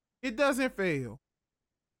it doesn't fail.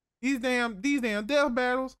 These damn death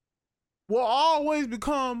battles will always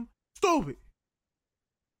become stupid.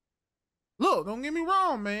 Look, don't get me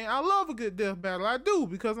wrong, man. I love a good death battle. I do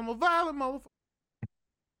because I'm a violent motherfucker.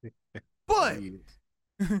 But,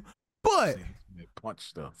 but Punch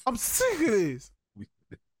stuff. I'm sick of this.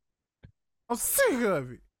 I'm sick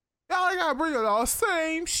of it. Y'all gotta bring it all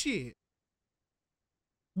same shit.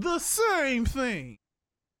 The same thing.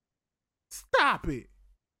 Stop it.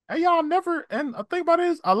 And y'all never, and the thing about it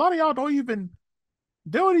is, a lot of y'all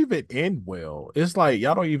they don't even end well. It's like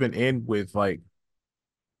y'all don't even end with like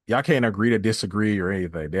y'all can't agree to disagree or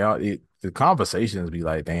anything. The conversations be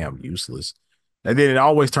like damn useless, and then it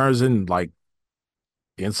always turns in like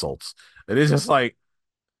insults. And it's just like,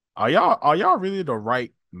 are y'all really the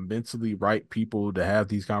right mentally right people to have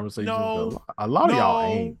these conversations? No, A lot of y'all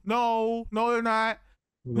ain't. no, they're not.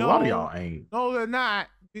 A lot of y'all No, ain't. no, they're not.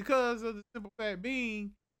 Because of the simple fact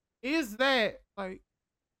being, is that like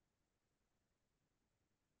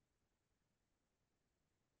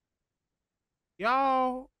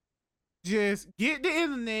y'all just get the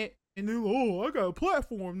internet and then oh, I got a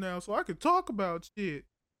platform now so I can talk about shit.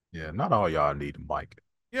 Yeah, not all y'all need a mic.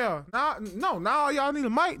 Yeah, now all y'all need a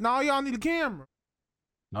mic. Now all y'all need a camera.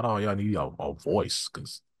 Not all y'all need a voice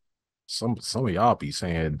because some of y'all be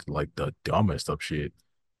saying like the dumbest of shit.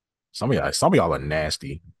 Some of y'all are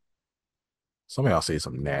nasty. Some of y'all say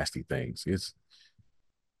some nasty things. It's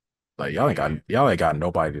like Man, y'all ain't got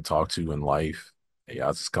nobody to talk to in life. And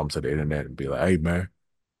y'all just come to the internet and be like, hey man.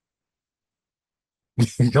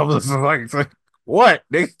 I'm just like what?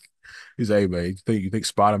 He's like, hey man, you think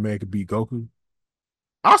Spider-Man could beat Goku?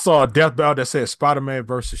 I saw a death battle that said Spider-Man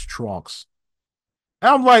versus Trunks. And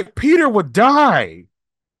I'm like, Peter would die.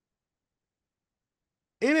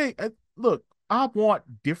 It ain't look, I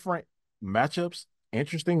want different matchups,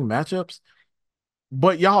 interesting matchups,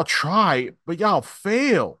 but y'all try, but y'all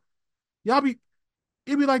fail. Y'all be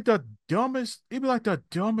it'd be like the dumbest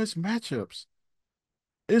matchups.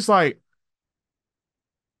 It's like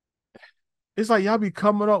it's like y'all be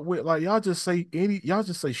coming up with like y'all just say shit. Y'all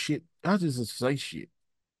just say shit.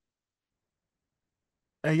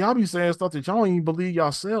 And y'all be saying stuff that y'all don't even believe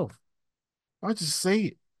yourself. I just say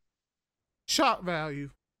it. shock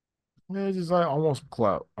value. Man, it's just like I want some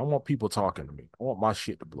clout. I want people talking to me. I want my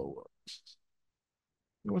shit to blow up.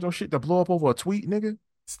 You want your shit to blow up over a tweet, nigga?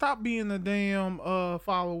 Stop being a damn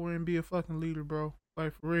follower and be a fucking leader, bro.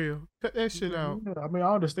 Like for real. Cut that shit out. Yeah, I mean,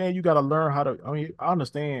 I understand you gotta learn how to. I mean, I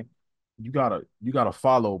understand you gotta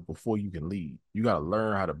follow before you can lead. You gotta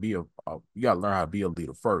learn how to be you gotta learn how to be a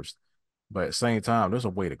leader first. But at the same time, there's a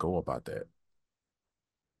way to go about that.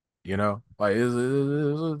 You know, like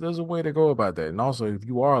there's a way to go about that. And also, if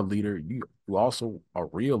you are a leader, you also a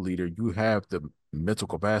real leader. You have the mental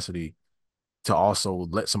capacity to also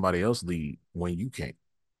let somebody else lead when you can't.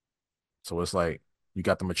 So it's like you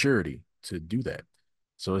got the maturity to do that.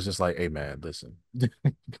 So it's just like, hey man, listen.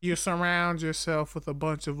 You surround yourself with a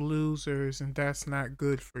bunch of losers, and that's not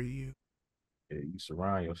good for you. Yeah, you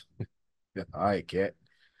surround yourself. All right, cat.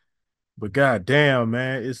 But god damn,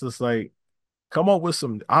 man, it's just like come up with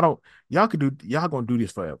some. I don't. Y'all gonna do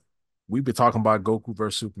this forever. We've been talking about Goku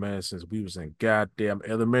versus Superman since we was in goddamn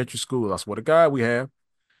elementary school. I swear to God, we have.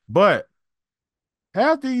 But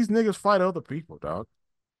have these niggas fight other people, dog.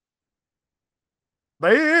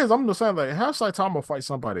 Like it is. I'm just saying, like, have Saitama fight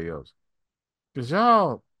somebody else. Cause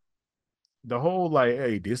y'all, the whole like,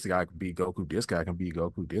 hey, this guy can beat Goku, this guy can beat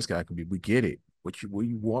Goku, this guy can be. We get it. What you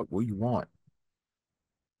want? What you want?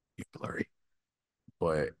 You blurry.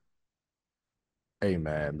 But hey,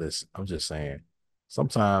 man, listen. I'm just saying.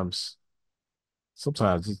 Sometimes,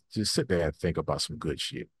 sometimes just sit there and think about some good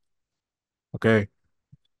shit. Okay.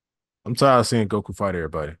 I'm tired of seeing Goku fight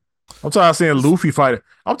everybody. I'm tired of seeing Just Luffy fight.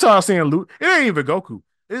 I'm tired of seeing Luffy. It ain't even Goku.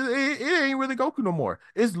 It ain't really Goku no more.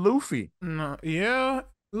 It's Luffy. No, yeah.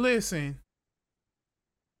 Listen,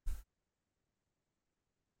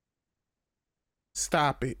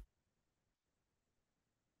 stop it.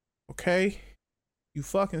 Okay? You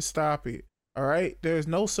fucking stop it. All right? There's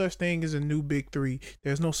no such thing as a new big three.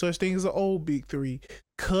 There's no such thing as an old big three.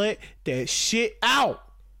 Cut that shit out.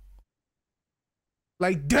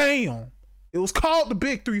 Like, damn. It was called the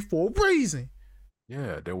big three for a reason.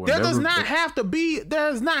 Yeah, there will There does never. not have to be.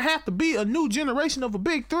 There does not have to be a new generation of a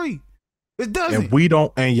big three. It And doesn't. we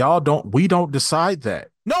don't, and y'all don't. We don't decide that.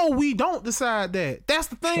 No, we don't decide that. That's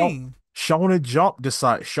the Shonen, thing. Shonen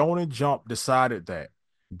Jump decided that.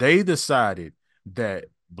 They decided that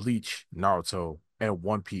Bleach, Naruto, and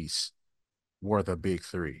One Piece were the big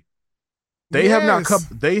three. Yes.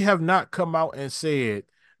 They have not come out and said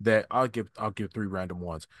that I'll give three random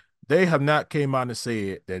ones. They have not came out and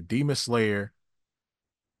said that Demon Slayer,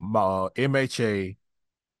 MHA,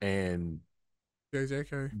 and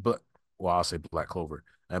JJK. but well, I'll say Black Clover.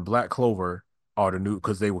 And Black Clover are the new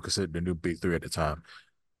because they were considered the new big three at the time.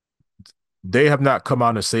 They have not come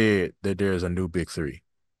out and said that there's a new big three.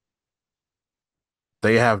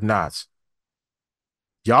 They have not.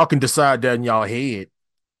 Y'all can decide that in y'all head,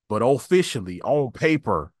 but officially on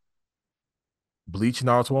paper, Bleach,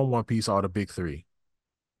 Naruto, and One Piece are the big three.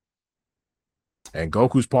 And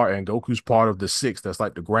Goku's part of the six. That's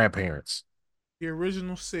like the grandparents. The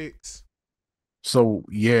original six. So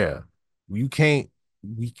yeah, you can't.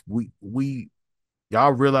 We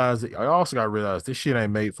y'all realize that. I also gotta realize this shit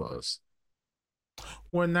ain't made for us.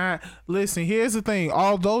 We're not. Listen, here's the thing.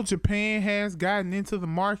 Although Japan has gotten into the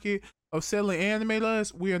market of selling anime to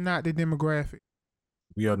us, we are not the demographic.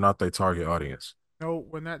 We are not their target audience. No,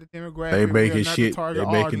 we're not the They demographic. We are making not the shit. target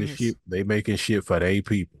They making the audience. shit. They making shit for their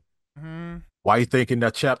people. Mm-hmm. Why you thinking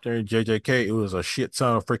that chapter in JJK it was a shit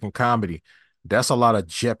ton of freaking comedy? That's a lot of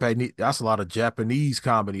Japanese. That's a lot of Japanese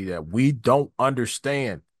comedy that we don't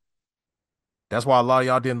understand. That's why a lot of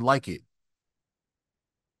y'all didn't like it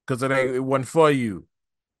because it wasn't for you.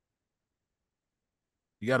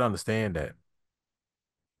 You got to understand that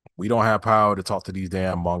we don't have power to talk to these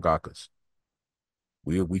damn mangakas.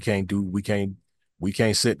 We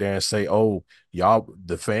can't sit there and say, oh, y'all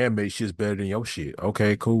the fan base shit's better than your shit.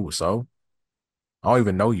 Okay, cool. So I don't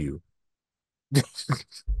even know you.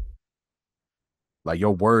 Like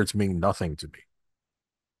your words mean nothing to me.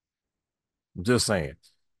 I'm just saying.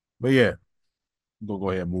 But yeah, we'll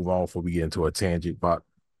go ahead and move on before we get into a tangent about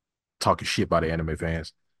talking shit about the anime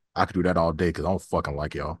fans. I could do that all day because I don't fucking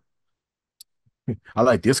like y'all. I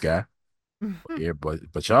like this guy. Yeah,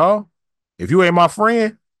 but y'all, if you ain't my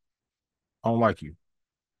friend, I don't like you.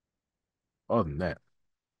 Other than that.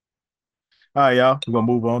 All right, y'all. We're gonna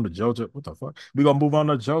move on to JoJo. What the fuck? We're gonna move on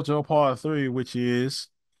to JoJo Part 3, which is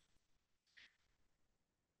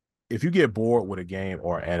if you get bored with a game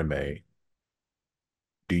or anime,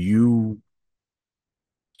 do you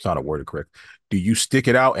it's not a word correct. Do you stick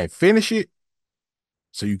it out and finish it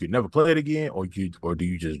so you can never play it again, or do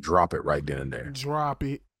you just drop it right then and there? Drop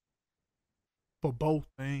it for both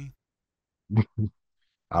things.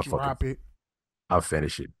 I fucking Drop it. I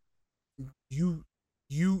finish it. You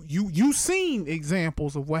you seen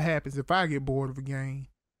examples of what happens if I get bored of a game.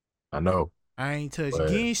 I know, I ain't touched but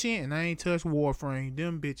Genshin and I ain't touched Warframe.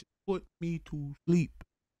 Them bitches put me to sleep.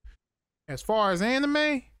 As far as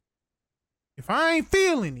anime, if I ain't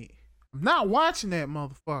feeling it, I'm not watching that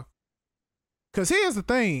motherfucker. Cause here's the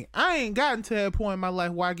thing, I ain't gotten to that point in my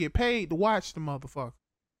life where I get paid to watch the motherfucker.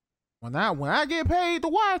 When I get paid to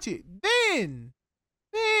watch it, then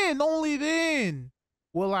only then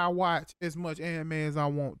will I watch as much anime as I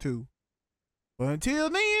want to. But until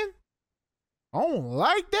then, I don't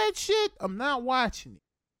like that shit. I'm not watching it.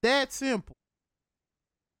 That simple.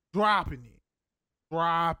 Dropping it.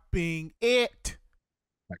 Dropping it.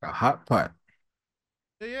 like a hot pot.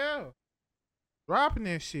 Yeah. Dropping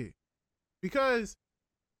that shit. Because,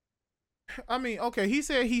 I mean, okay, he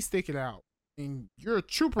said he stick it out. And you're a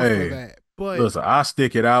trooper for Hey, that. But listen, I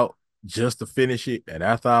stick it out just to finish it, and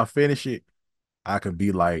after I finish it, I can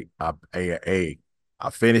be like, I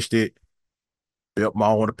finished it, built my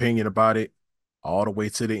own opinion about it, all the way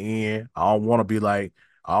to the end. I don't want to be like,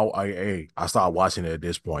 I started watching it at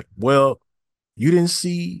this point. Well, you didn't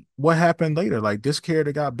see what happened later. Like this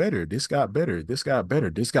character got better, this got better, this got better,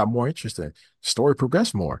 this got more interesting. Story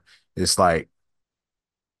progressed more. It's like,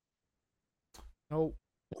 nope.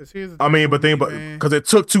 Because here's the I thing mean, with but me, think, but man. because it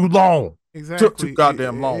took too long. Took too Exactly.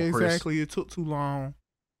 goddamn long, Chris. Exactly. It took too long.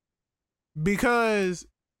 Because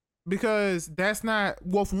that's not,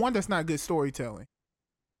 well, for one, that's not good storytelling.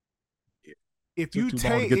 If Took you too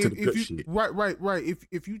long to take get to the if good you shit. right,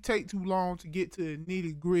 if you take too long to get to the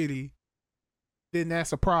nitty gritty, then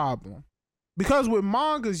that's a problem. Because with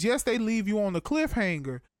mangas, yes, they leave you on the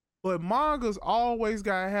cliffhanger, but mangas always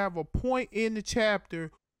gotta have a point in the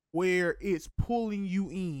chapter where it's pulling you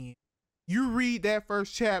in. You read that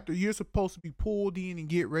first chapter, you're supposed to be pulled in and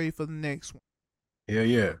get ready for the next one. Yeah,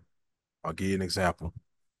 yeah. I'll give you an example.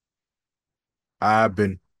 I've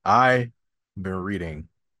been reading.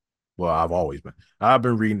 Well, I've always been. I've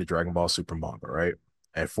been reading the Dragon Ball Super manga, right?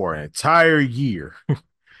 And for an entire year,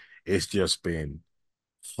 it's just been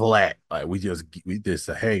flat. Like we just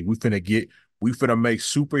say, hey, we finna make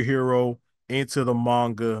superhero into the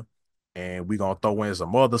manga, and we gonna throw in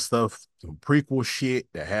some other stuff, some prequel shit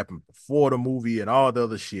that happened before the movie and all the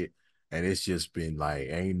other shit. And it's just been like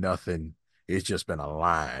ain't nothing. It's just been a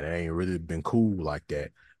line. It ain't really been cool like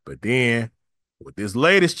that. But then with this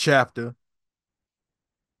latest chapter,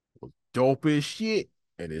 dope as shit.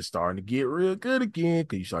 And it's starting to get real good again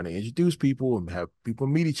because you're starting to introduce people and have people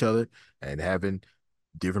meet each other and having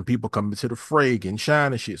different people coming to the fray, getting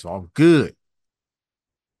shine and shit. So I'm good.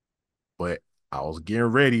 But I was getting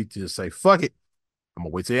ready to say, fuck it. I'm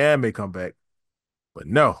gonna wait till the anime come back. But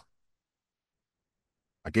no,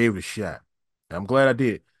 I gave it a shot. And I'm glad I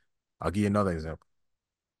did. I'll give you another example.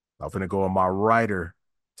 I'm gonna go on my writer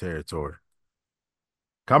territory.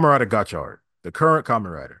 Kamen Rider Gotchard, the current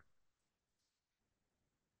Kamen Rider.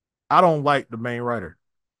 I don't like the main writer.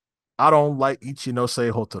 I don't like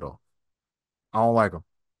Ichinose Hotaro. I don't like him.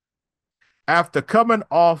 After coming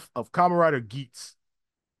off of Kamen Rider Geats,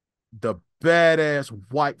 the badass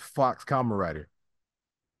white fox Kamen Rider,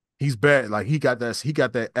 he's bad. Like he got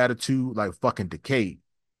that attitude like fucking Decay.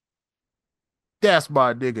 That's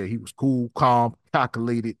my nigga. He was cool, calm,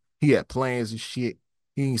 calculated. He had plans and shit.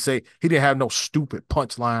 He didn't have no stupid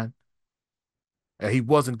punchline. And he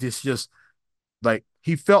wasn't just like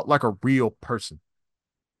he felt like a real person.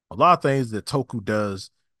 A lot of things that Toku does,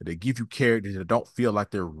 they give you characters that don't feel like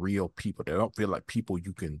they're real people. They don't feel like people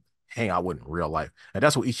you can hang out with in real life. And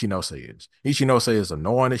that's what Ichinose is. Ichinose is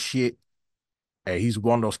annoying as shit. And he's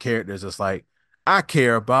one of those characters that's like, I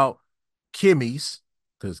care about Kimmy's,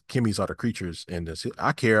 because Kimmy's are the creatures in this.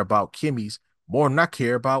 I care about Kimmy's more than I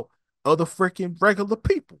care about other freaking regular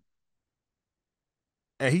people.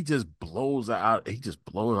 And he just blows out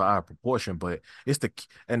of proportion. But it's the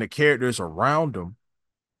characters around him,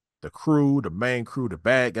 the crew, the main crew, the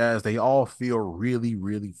bad guys, they all feel really,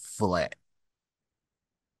 really flat.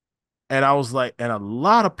 And I was like, and a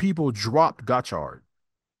lot of people dropped Gotchard.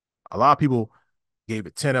 A lot of people gave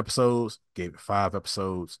it 10 episodes, gave it 5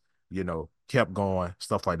 episodes, kept going,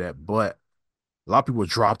 stuff like that. But a lot of people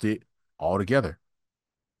dropped it altogether.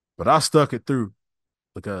 But I stuck it through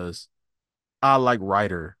because I like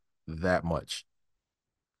Ryder that much.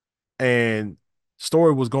 And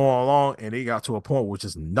story was going along and it got to a point where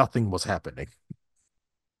just nothing was happening.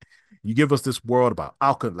 You give us this world about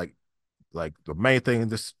alchemy, like the main thing in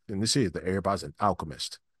this is that everybody's an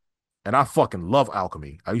alchemist. And I fucking love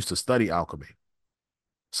alchemy. I used to study alchemy.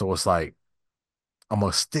 So it's like I'm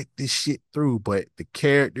gonna stick this shit through, but the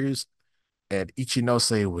characters and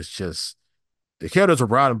Ichinose was just the characters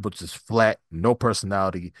around him was just flat, no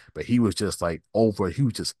personality, but he was just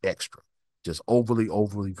extra, just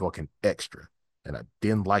overly fucking extra. And I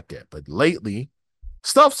didn't like that. But lately,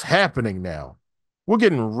 stuff's happening now. We're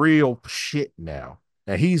getting real shit now.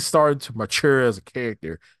 And he's starting to mature as a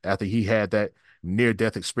character after he had that near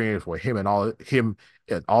death experience where him and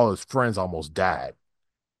all his friends almost died.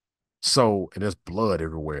 So, and there's blood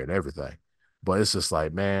everywhere and everything. But it's just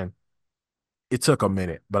like, man, it took a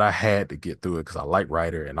minute, but I had to get through it because I like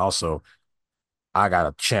Ryder. And also, I got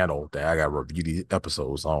a channel that I got to review these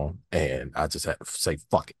episodes on. And I just had to say,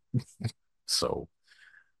 fuck it. So,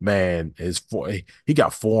 man, he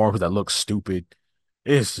got forms that look stupid.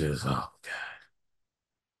 It's just, oh, God.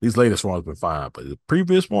 These latest ones been fine, but the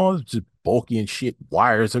previous ones, just bulky and shit,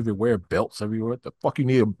 wires everywhere, belts everywhere. What the fuck you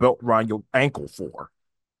need a belt around your ankle for?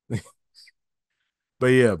 But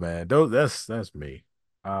yeah, man, that's me.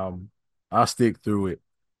 Um, I'll stick through it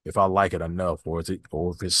if I like it enough, or if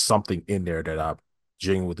it's something in there that I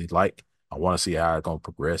genuinely like. I want to see how it's gonna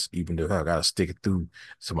progress, even if I gotta stick it through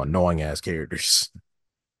some annoying ass characters.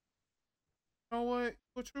 You know what?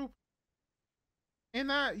 You're a trooper. And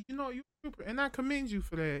you a trooper, and I commend you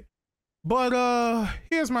for that. But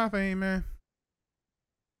here's my thing, man.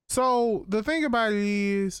 So the thing about it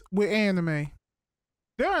is with anime,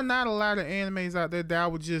 there are not a lot of animes out there that I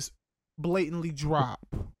would just blatantly drop.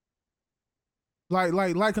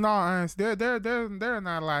 Like in all honesty, there are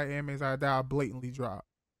not a lot of animes out there that I blatantly drop.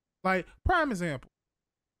 Like prime example,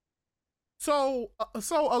 So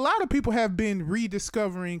a lot of people have been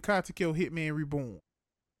rediscovering Katekyo Hitman Reborn.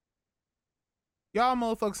 Y'all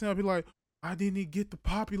motherfuckers now be like, I didn't get the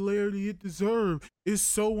popularity it deserved. It's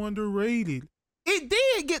so underrated. It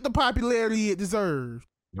did get the popularity it deserved.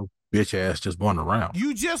 Your bitch ass just went around.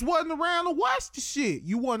 You just wasn't around to watch the shit.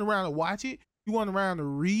 You wasn't around to watch it. You wasn't around to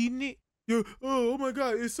reading it. You're, oh my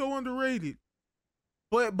god, it's so underrated.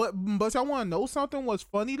 But y'all want to know something? What's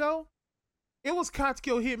funny though? It was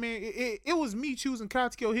Katekyo Hitman. It was me choosing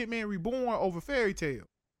Katekyo Hitman Reborn over Fairy Tail.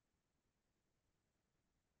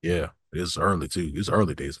 Yeah, it's early too. It's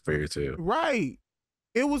early days of Fairy Tail. Right.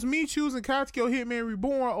 It was me choosing Katekyo Hitman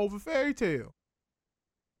Reborn over Fairy Tail.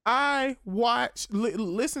 I watched.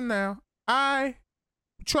 Listen now. I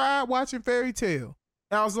tried watching Fairy Tail,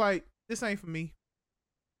 and I was like, "This ain't for me."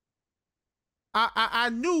 I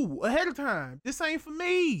knew ahead of time this ain't for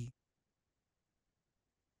me.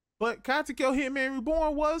 But Katekyo Hitman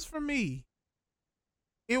Reborn was for me.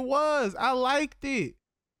 It was. I liked it.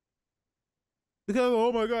 Because,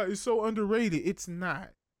 oh my god, it's so underrated. It's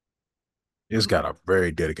not. It's got a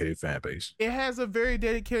very dedicated fan base. It has a very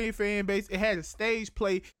dedicated fan base. It had a stage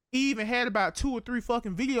play. It even had about 2 or 3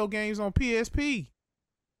 fucking video games on PSP.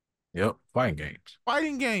 Yep, fighting games.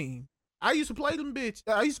 Fighting game. I used to play them, bitch.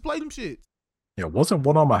 I used to play them shits. Yeah, wasn't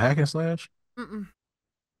one on my hack and slash? Mm-mm.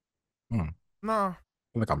 Hmm. Nah.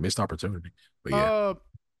 Like a missed opportunity. But yeah.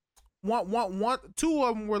 Two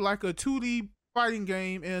of them were like a 2D fighting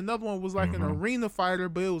game, and another one was like an arena fighter,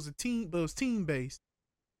 but it was team based.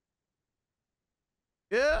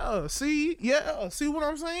 Yeah, see what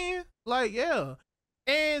I'm saying? Like, yeah.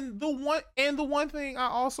 And the one thing I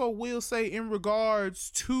also will say in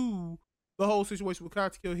regards to the whole situation with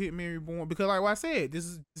Katekyo Hitman Reborn, because like I said,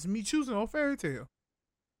 this is me choosing on Fairy Tail.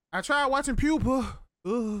 I tried watching Pupa.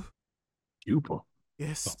 Ugh. Pupa?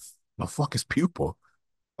 Yes. The fuck is Pupa?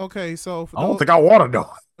 Okay, so I don't think I want to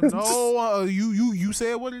know. No, you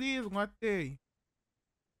said what it is. I'm going to tell you.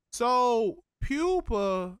 So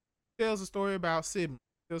Pupa tells a story about siblings.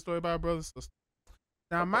 Tells a story about a brother and sister.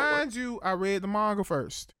 Now, mind you, I read the manga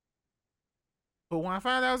first. But when I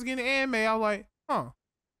found out I was getting the anime, I was like, huh.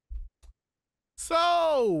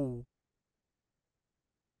 So,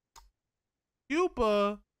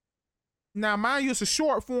 Pupa, now mind you, it's a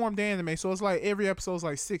short formed anime, so it's like every episode's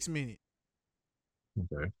like 6 minutes.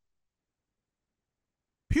 Okay.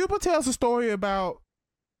 Pupa tells a story about,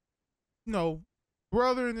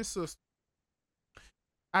 brother and his sister.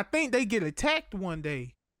 I think they get attacked one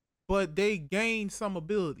day, but they gain some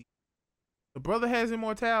ability. The brother has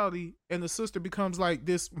immortality, and the sister becomes like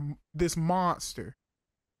this monster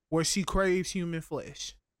where she craves human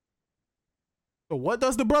flesh. So what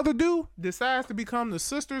does the brother do? Decides to become the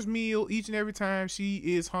sister's meal each and every time she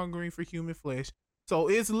is hungering for human flesh. So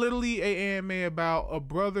it's literally a anime about a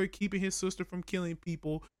brother keeping his sister from killing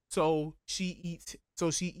people, so she eats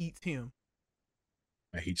him.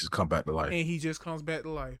 And he just come back to life. And he just comes back to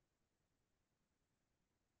life.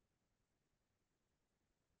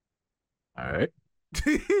 All right.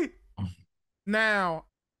 Now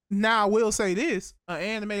I will say this: an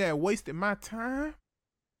anime that wasted my time.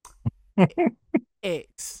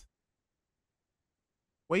 X.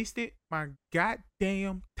 Wasted my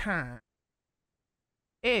goddamn time.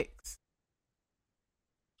 X.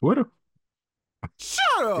 Twitter.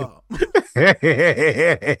 Shut up. Yeah,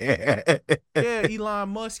 Yeah, Elon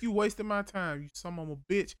Musk, you wasted my time. You son of a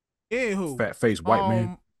bitch. Anywho, fat face white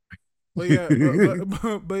man. But yeah,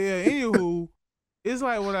 but yeah. Anywho, it's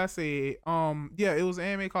like what I said. Yeah, it was an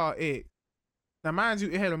anime called X. Now, mind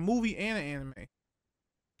you, it had a movie and an anime.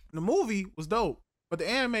 The movie was dope, but the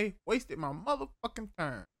anime wasted my motherfucking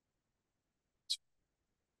time.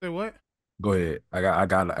 Say what? Go ahead. I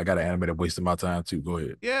got an anime that wasted my time too. Go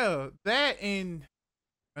ahead. Yeah, that and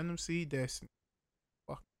Gundam Seed Destiny.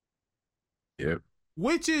 Fuck. Yep.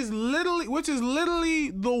 Which is literally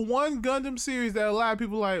the one Gundam series that a lot of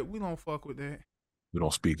people like. We don't fuck with that. We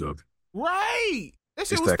don't speak of it. Right. That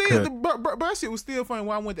shit was still, that shit was still funny.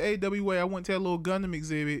 When I went to AWA, I went to that little Gundam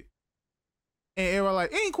exhibit, and everyone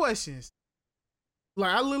like, any questions?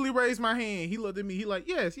 Like, I literally raised my hand. He looked at me. He like,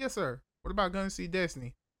 yes, sir. What about Gundam Seed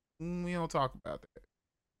Destiny? We don't talk about that.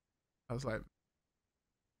 I was like,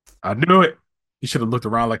 I knew it. You should have looked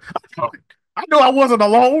around like, I knew I wasn't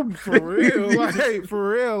alone. For real, like,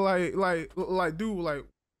 dude, like,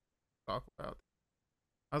 talk about it.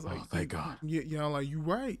 I was like, oh, thank God. Yeah, like, you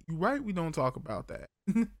right. We don't talk about that.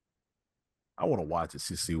 I want to watch it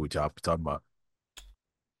to see what y'all talking about.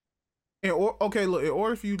 Okay, look, in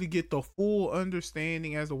order for you to get the full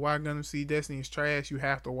understanding as to why Gundam Seed Destiny is trash, you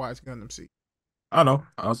have to watch Gundam Seed. I know.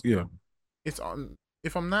 Yeah. It's on.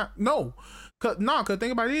 If I'm not, no, cause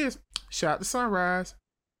think about it is, shout out to Sunrise.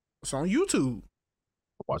 It's on YouTube.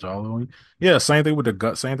 Watch all of them. Yeah, same thing with the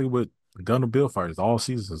gut. Same thing with Gun and Bill fighters. All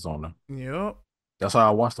seasons on them. Yep. That's how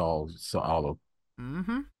I watched all of.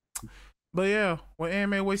 Mm-hmm. But yeah, what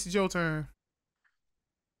anime wasted your turn?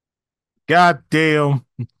 God damn.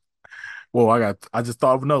 Well, I just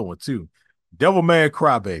thought of another one too. Devilman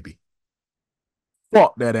Crybaby.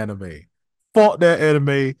 Fuck that anime. Fuck that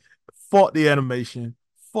anime. Fuck the animation.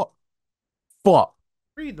 Fuck. Fuck.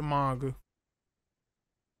 Read the manga.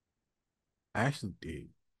 I actually did.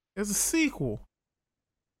 There's a sequel.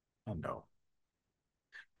 I know.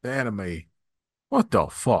 The anime. What the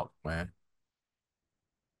fuck, man?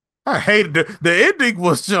 I hated the ending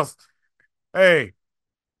was just hey.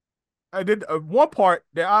 I did one part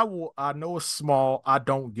that I know is small. I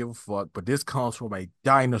don't give a fuck, but this comes from a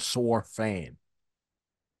dinosaur fan.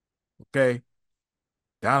 Okay,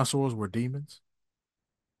 dinosaurs were demons.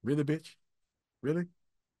 Really, bitch? Really?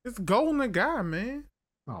 It's Golden the guy, man.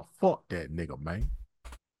 Oh, fuck that nigga, man.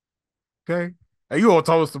 Okay. And you all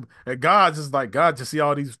told us to, and God just see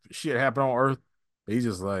all these shit happen on Earth. He's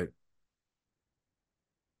just like,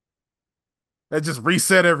 that just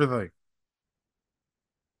reset everything.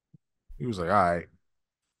 He was like, all right,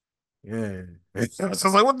 yeah. It's just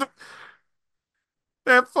like, what the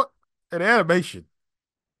man, fuck an animation.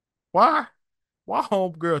 Why? Why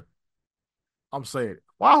homegirl? I'm saying,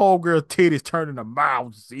 why homegirl titties turning to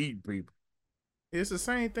mouths to eat people? It's the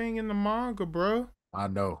same thing in the manga, bro. I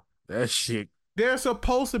know that shit. They're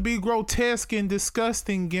supposed to be grotesque and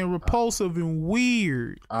disgusting and I, repulsive and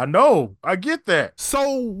weird. I know. I get that.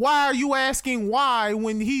 So why are you asking why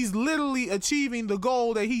when he's literally achieving the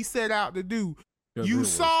goal that he set out to do? Because You it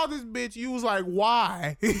was saw this bitch, you was like,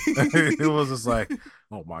 why? it was just like,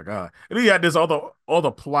 oh my god. And then he had this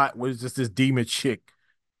other plot where it's just this demon chick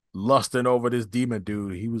lusting over this demon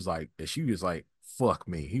dude. He was like, and she was like, fuck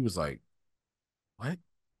me. He was like, what?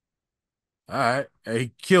 All right. And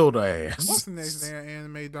he killed her What's the next ass. damn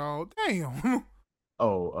anime, dog? Damn.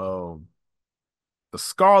 Oh, the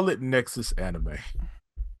Scarlet Nexus anime.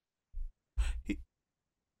 He,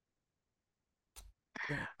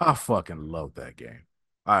 I fucking love that game.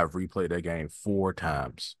 I have replayed that game 4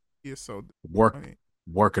 times. he's so Work funny.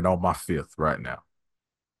 working on my fifth right now.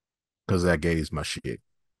 Because that game's my shit.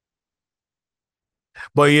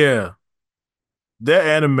 But yeah, that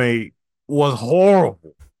anime was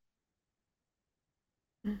horrible.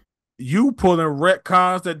 You pulling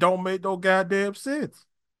retcons that don't make no goddamn sense.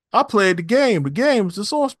 I played the game. The game was the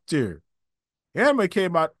source material. The anime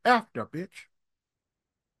came out after, bitch.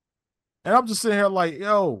 And I'm just sitting here like,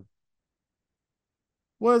 yo,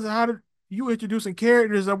 how did you introducing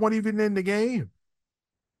characters that weren't even in the game?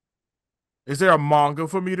 Is there a manga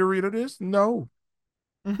for me to read of this? No.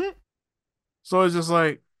 Mm-hmm. So it's just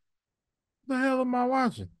like, the hell am I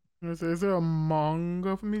watching? Is there a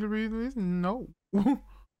manga for me to read this? No.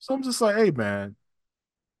 So I'm just like, hey man,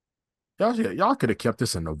 y'all could have kept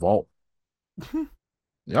this in the vault.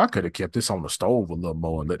 Y'all could have kept this on the stove a little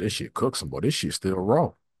more and let this shit cook some more. This shit's still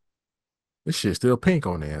raw. This shit's still pink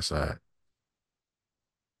on the inside.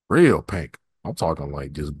 Real pink. I'm talking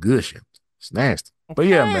like just gushing. It's nasty. But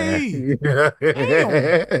yeah, man.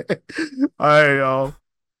 Okay. All Damn. right,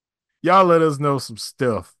 y'all let us know some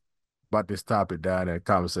stuff about this topic down in the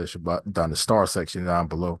comment section, about down the star section down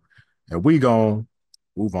below. And we gonna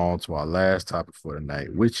move on to our last topic for the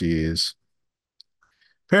night, which is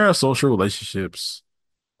parasocial relationships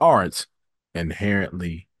aren't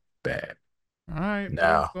inherently bad. All right, bro.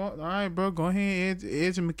 Now, All right, bro. Go ahead and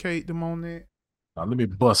educate them on that. let me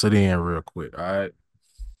bust it in real quick. All right.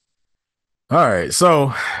 All right.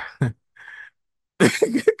 So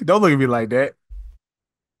don't look at me like that.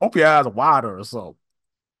 Open your eyes wider or something.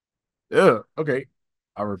 Yeah. Okay.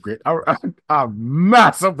 I regret. I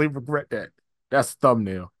massively regret that. That's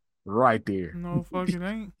thumbnail right there. No, fuck it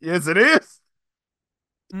ain't. Yes, it is.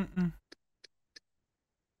 Mm-mm.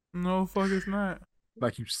 No, fuck it's not.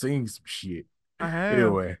 Like you've seen some shit. I have.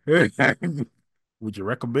 Anyway, would you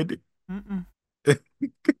recommend Mm-mm. it?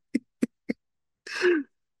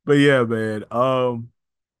 But yeah, man.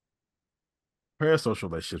 Parasocial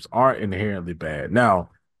relationships aren't inherently bad. Now,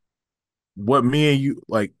 what me and you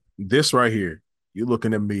like this right here, you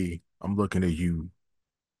looking at me, I'm looking at you,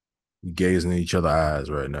 we gazing in each other's eyes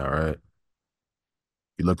right now, right?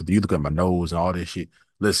 You look at my nose and all this shit.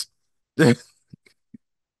 Listen,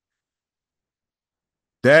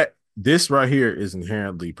 that this right here is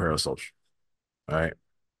inherently parasocial. All right.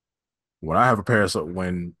 When I have a parasocial,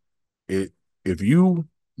 when it if you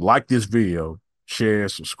like this video, share,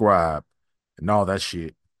 subscribe, and all that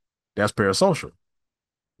shit, that's parasocial.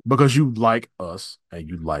 because you like us and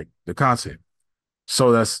you like the content.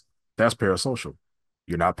 So that's parasocial.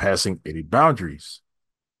 You're not passing any boundaries.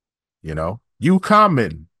 You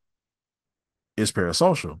comment is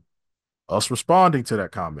parasocial. Us responding to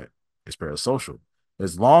that comment is parasocial,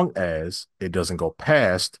 as long as it doesn't go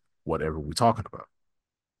past whatever we're talking about.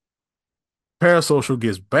 Parasocial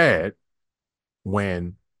gets bad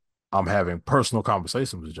when I'm having personal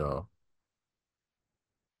conversations with y'all,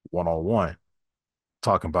 one on one,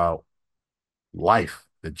 talking about life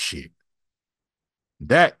and shit.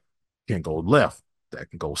 That can go left. That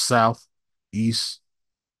can go south, east,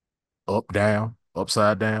 up, down,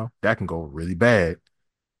 upside down. That can go really bad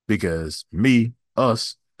because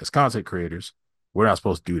us as content creators, we're not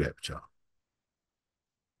supposed to do that with y'all.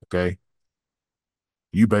 Okay.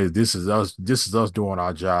 This is us doing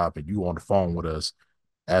our job and you on the phone with us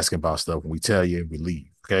asking about stuff and we tell you and we leave.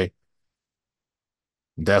 Okay.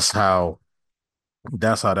 That's how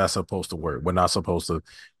that's supposed to work. We're not supposed to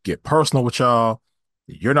get personal with y'all.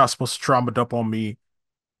 You're not supposed to trauma dump on me.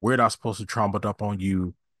 We're not supposed to trauma dump on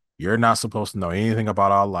you. You're not supposed to know anything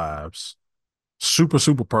about our lives. Super,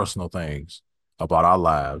 super personal things about our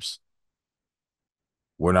lives.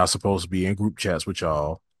 We're not supposed to be in group chats with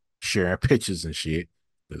y'all, sharing pictures and shit.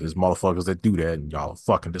 There's motherfuckers that do that, and y'all are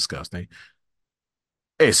fucking disgusting.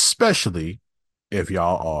 Especially if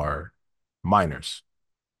y'all are minors.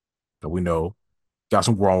 That we know got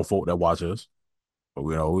some grown folk that watch us, but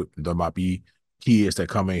we know there might be kids that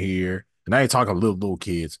come in here, and I ain't talking little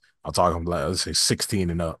kids. I'm talking like let's say 16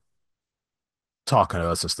 and up, talking to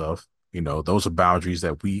us and stuff. Those are boundaries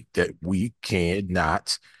that we can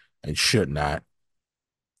not and should not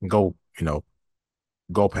go,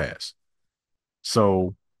 go past.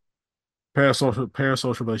 So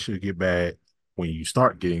parasocial relationships get bad when you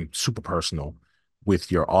start getting super personal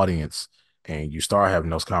with your audience and you start having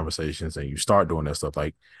those conversations and you start doing that stuff.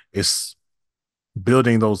 Like it's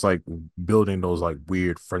building those like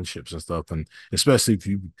weird friendships and stuff. And especially if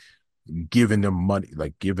you giving them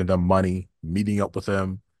money, meeting up with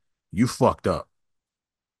them, you fucked up.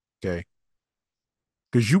 Okay.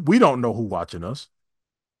 Because we don't know who watching us.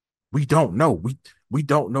 We don't know. We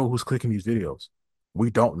don't know who's clicking these videos. We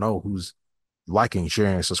don't know who's liking,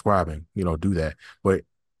 sharing, subscribing. Do that. But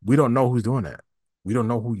we don't know who's doing that. We don't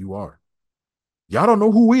know who you are. Y'all don't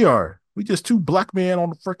know who we are. We just two black men on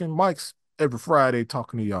the freaking mics every Friday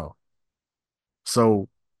talking to y'all. So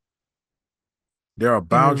there are Every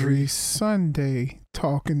boundaries. Sunday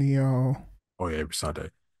talking to y'all. Oh yeah, every Sunday.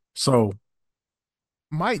 So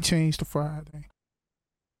Might change to Friday.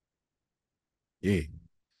 yeah.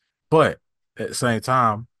 But at the same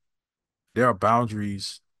time, there are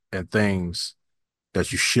boundaries and things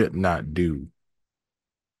that you should not do.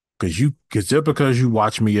 Because just because you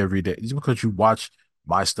watch me every day, just because you watch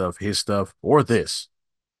my stuff, his stuff, or this,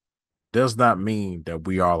 does not mean that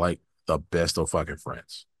we are like the best of fucking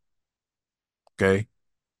friends. Okay.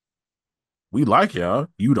 We like y'all,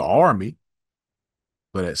 you the army,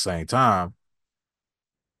 but at the same time,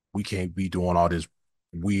 we can't be doing all this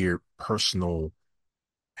weird personal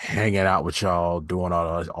hanging out with y'all, doing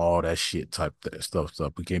all that shit type stuff.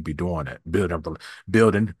 We can't be doing that.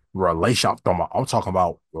 Building relationships. I'm talking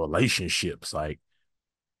about relationships. Like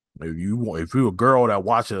if you're a girl that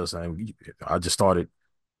watches us and I just started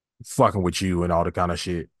fucking with you and all the kind of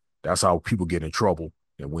shit, that's how people get in trouble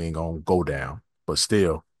and we ain't gonna go down. But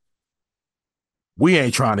still, we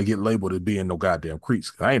ain't trying to get labeled as being no goddamn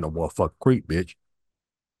creeps. I ain't no motherfucking creep, bitch.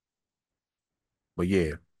 But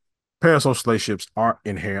yeah, parasocial relationships aren't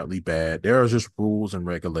inherently bad. There are just rules and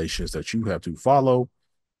regulations that you have to follow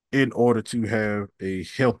in order to have a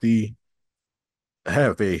healthy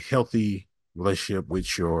relationship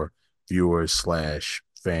with your viewers slash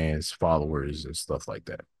fans, followers, and stuff like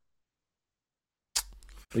that.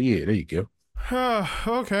 But yeah, there you go.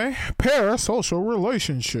 Okay. Parasocial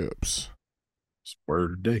relationships. It's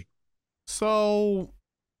word of the day. So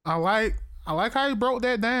I like I like how you broke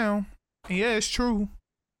that down. Yeah, it's true.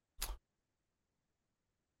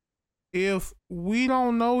 If we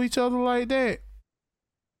don't know each other like that,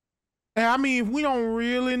 and I mean if we don't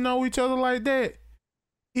really know each other like that,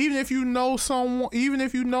 even if you know someone, even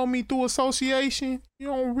if you know me through association, you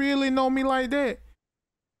don't really know me like that.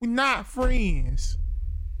 We're not friends.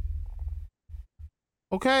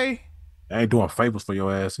 Okay? I ain't doing favors for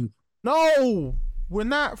your ass either. No, we're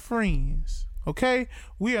not friends. Okay?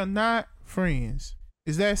 We are not friends.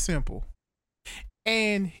 It's that simple.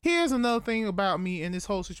 And here's another thing about me in this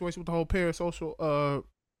whole situation with the whole parasocial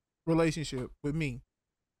relationship with me.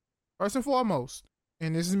 First and foremost,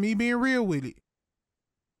 and this is me being real with it.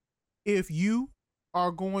 If you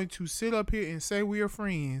are going to sit up here and say we are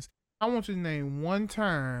friends, I want you to name one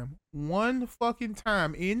fucking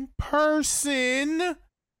time in person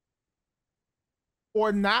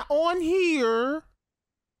or not on here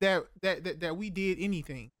that we did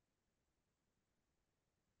anything.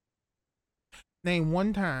 Name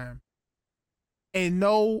one time. And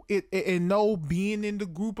no being in the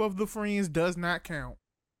group of the friends does not count.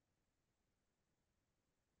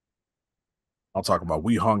 I'm talking about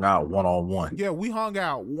we hung out one on one. Yeah, we hung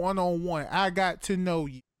out one on one. I got to know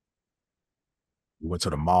you. We went to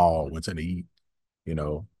the mall, went to the eat,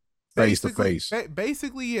 face to face.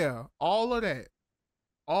 Basically, yeah, all of that,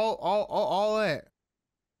 all of that,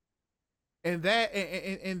 and that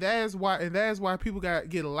is why people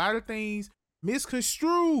get a lot of things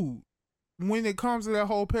misconstrued when it comes to that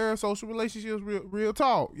whole parasocial relationships. Real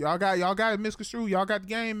talk, y'all got it misconstrued. Y'all got the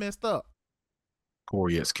game messed up.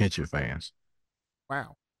 Corey S. Kenshin fans.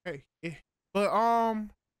 Wow. Hey, yeah. But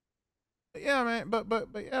yeah, man. But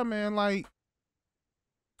yeah, man. Like,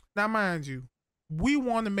 now, mind you, we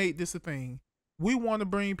want to make this a thing. We want to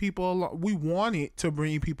bring people along. We wanted to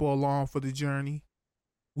bring people along for the journey.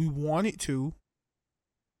 We wanted to,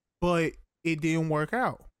 but it didn't work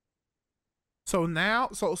out. So now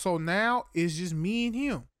it's just me and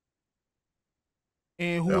him.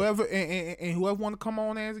 And whoever and whoever want to come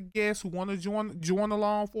on as a guest, who want to join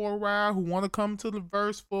along for a ride, who want to come to the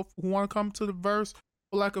verse for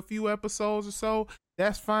like a few episodes or so,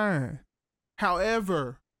 that's fine.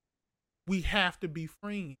 However, we have to be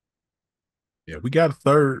friends. Yeah, we got a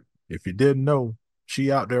third. If you didn't know,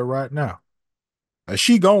 she out there right now. And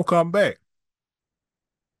she gonna come back.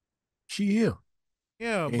 She here.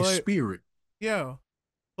 Yeah, in spirit. Yeah.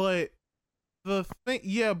 But the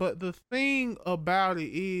thing about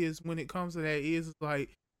it is, when it comes to that, is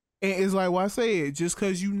like, and it's like what I said, just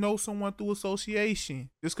because you know someone through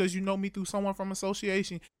association, just because you know me through someone from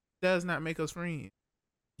association, does not make us friends.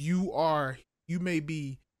 You may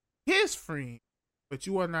be his friend, but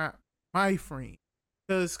you are not my friend.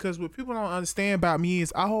 Because what people don't understand about me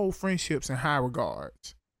is I hold friendships in high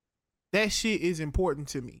regards. That shit is important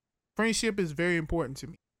to me. Friendship is very important to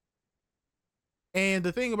me. And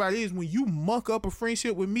the thing about it is, when you muck up a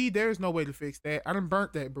friendship with me, there's no way to fix that. I done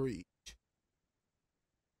burnt that bridge.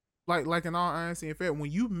 Like in all honesty and fact,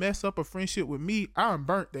 when you mess up a friendship with me, I done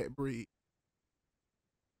burnt that bridge.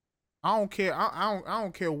 I don't care. I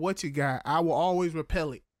don't care what you got. I will always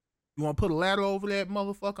repel it. You want to put a ladder over that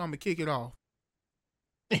motherfucker? I'm gonna kick it off.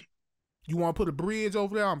 You want to put a bridge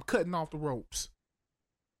over there? I'm cutting off the ropes.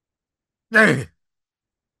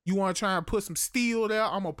 You want to try and put some steel there?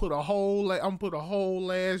 I'm gonna put a whole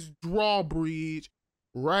ass drawbridge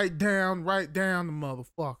right down the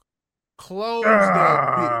motherfucker. Close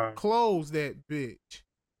that bitch.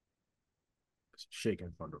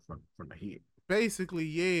 Shaking from the head. Basically,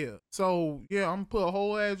 yeah. So yeah, I'm gonna put a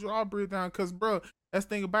whole ass drawbridge down, because, bro, that's the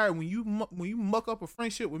thing about it. When you muck up a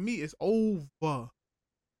friendship with me, it's over.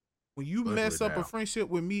 When you mess up a friendship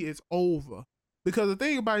with me, it's over. Because the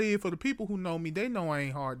thing about it is, for the people who know me, they know I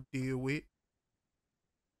ain't hard to deal with.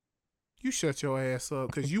 You shut your ass up,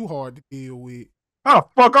 because you hard to deal with. Oh,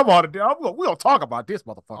 fuck, I'm hard to deal. We gonna talk about this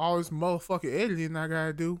motherfucker. All this motherfucking editing I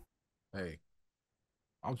gotta do. Hey,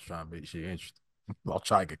 I'm just trying to make shit interesting. I'll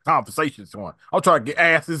try to get conversations going. I'll try to get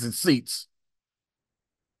asses and seats.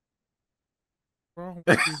 Bro,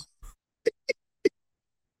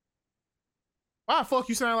 why the fuck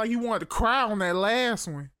you sound like you wanted to cry on that last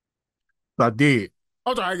one? I did.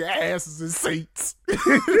 I'm trying to get asses and seats.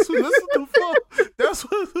 That's what the fuck. That's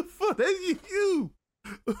what the fuck. That's you.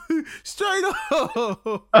 Straight up.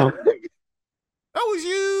 That was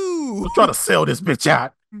you. I'm trying to sell this bitch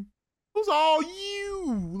out. It was all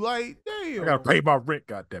you. Like, damn. I gotta pay my rent,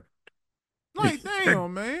 goddamn. Like,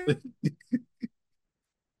 damn, man.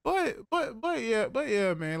 But yeah,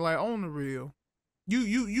 man. Like, on the real,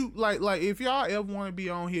 you like if y'all ever want to be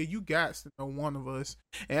on here, you got to know one of us,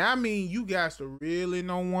 and I mean, you got to really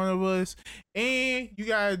know one of us, and you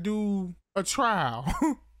gotta do a trial.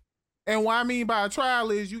 And what I mean by a trial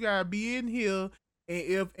is, you gotta be in here,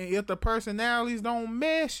 and if the personalities don't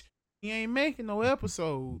mesh, you ain't making no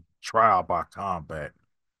episode. Trial by combat.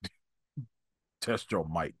 Test your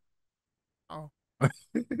might. Oh.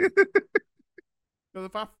 Because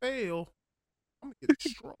if I fail, I'm gonna get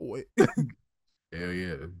destroyed. Hell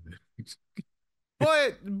yeah.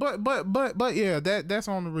 but yeah, that's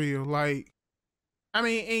on the real. Like, I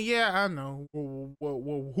mean, and yeah, I know.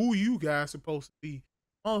 Well, who you guys supposed to be,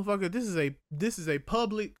 motherfucker? This is a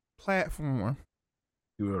public platform.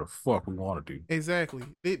 Do whatever the fuck we want to do. Exactly.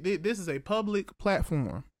 This is a public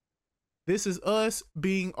platform. This is us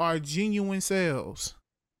being our genuine selves.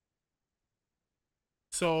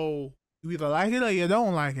 So You either like it or you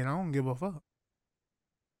don't like it. I don't give a fuck.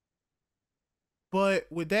 But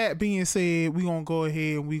with that being said, we gonna go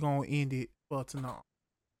ahead and we gonna end it for tonight.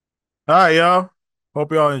 All right, y'all.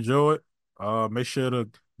 Hope y'all enjoy it. Make sure to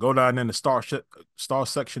go down in the star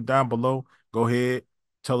section down below. Go ahead,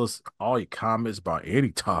 tell us all your comments about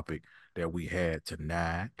any topic that we had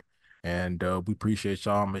tonight. And we appreciate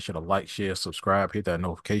y'all. Make sure to like, share, subscribe, hit that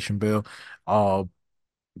notification bell. Uh,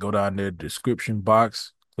 Go down there, description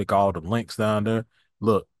box, click all the links down there.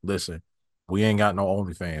 Look, listen, we ain't got no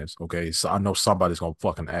OnlyFans, okay? So I know somebody's gonna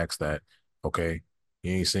fucking ask that, okay?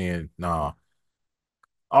 You ain't saying nah.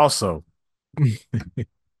 Also,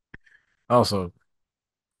 also,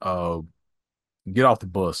 uh, get off the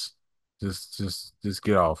bus. Just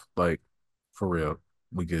get off. Like, for real.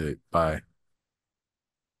 We good. Bye.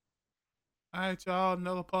 All right, y'all.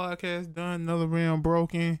 Another podcast done. Another round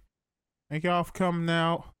broken. Thank y'all for coming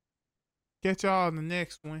out. Catch y'all in the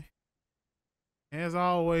next one. As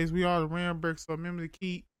always, we are the round breakers, so remember to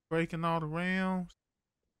keep breaking all the rounds.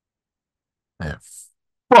 Man,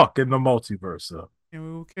 fucking the multiverse up. And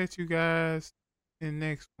we will catch you guys in the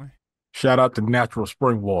next one. Shout out to Natural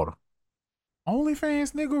Spring Water.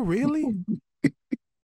 OnlyFans, nigga, really?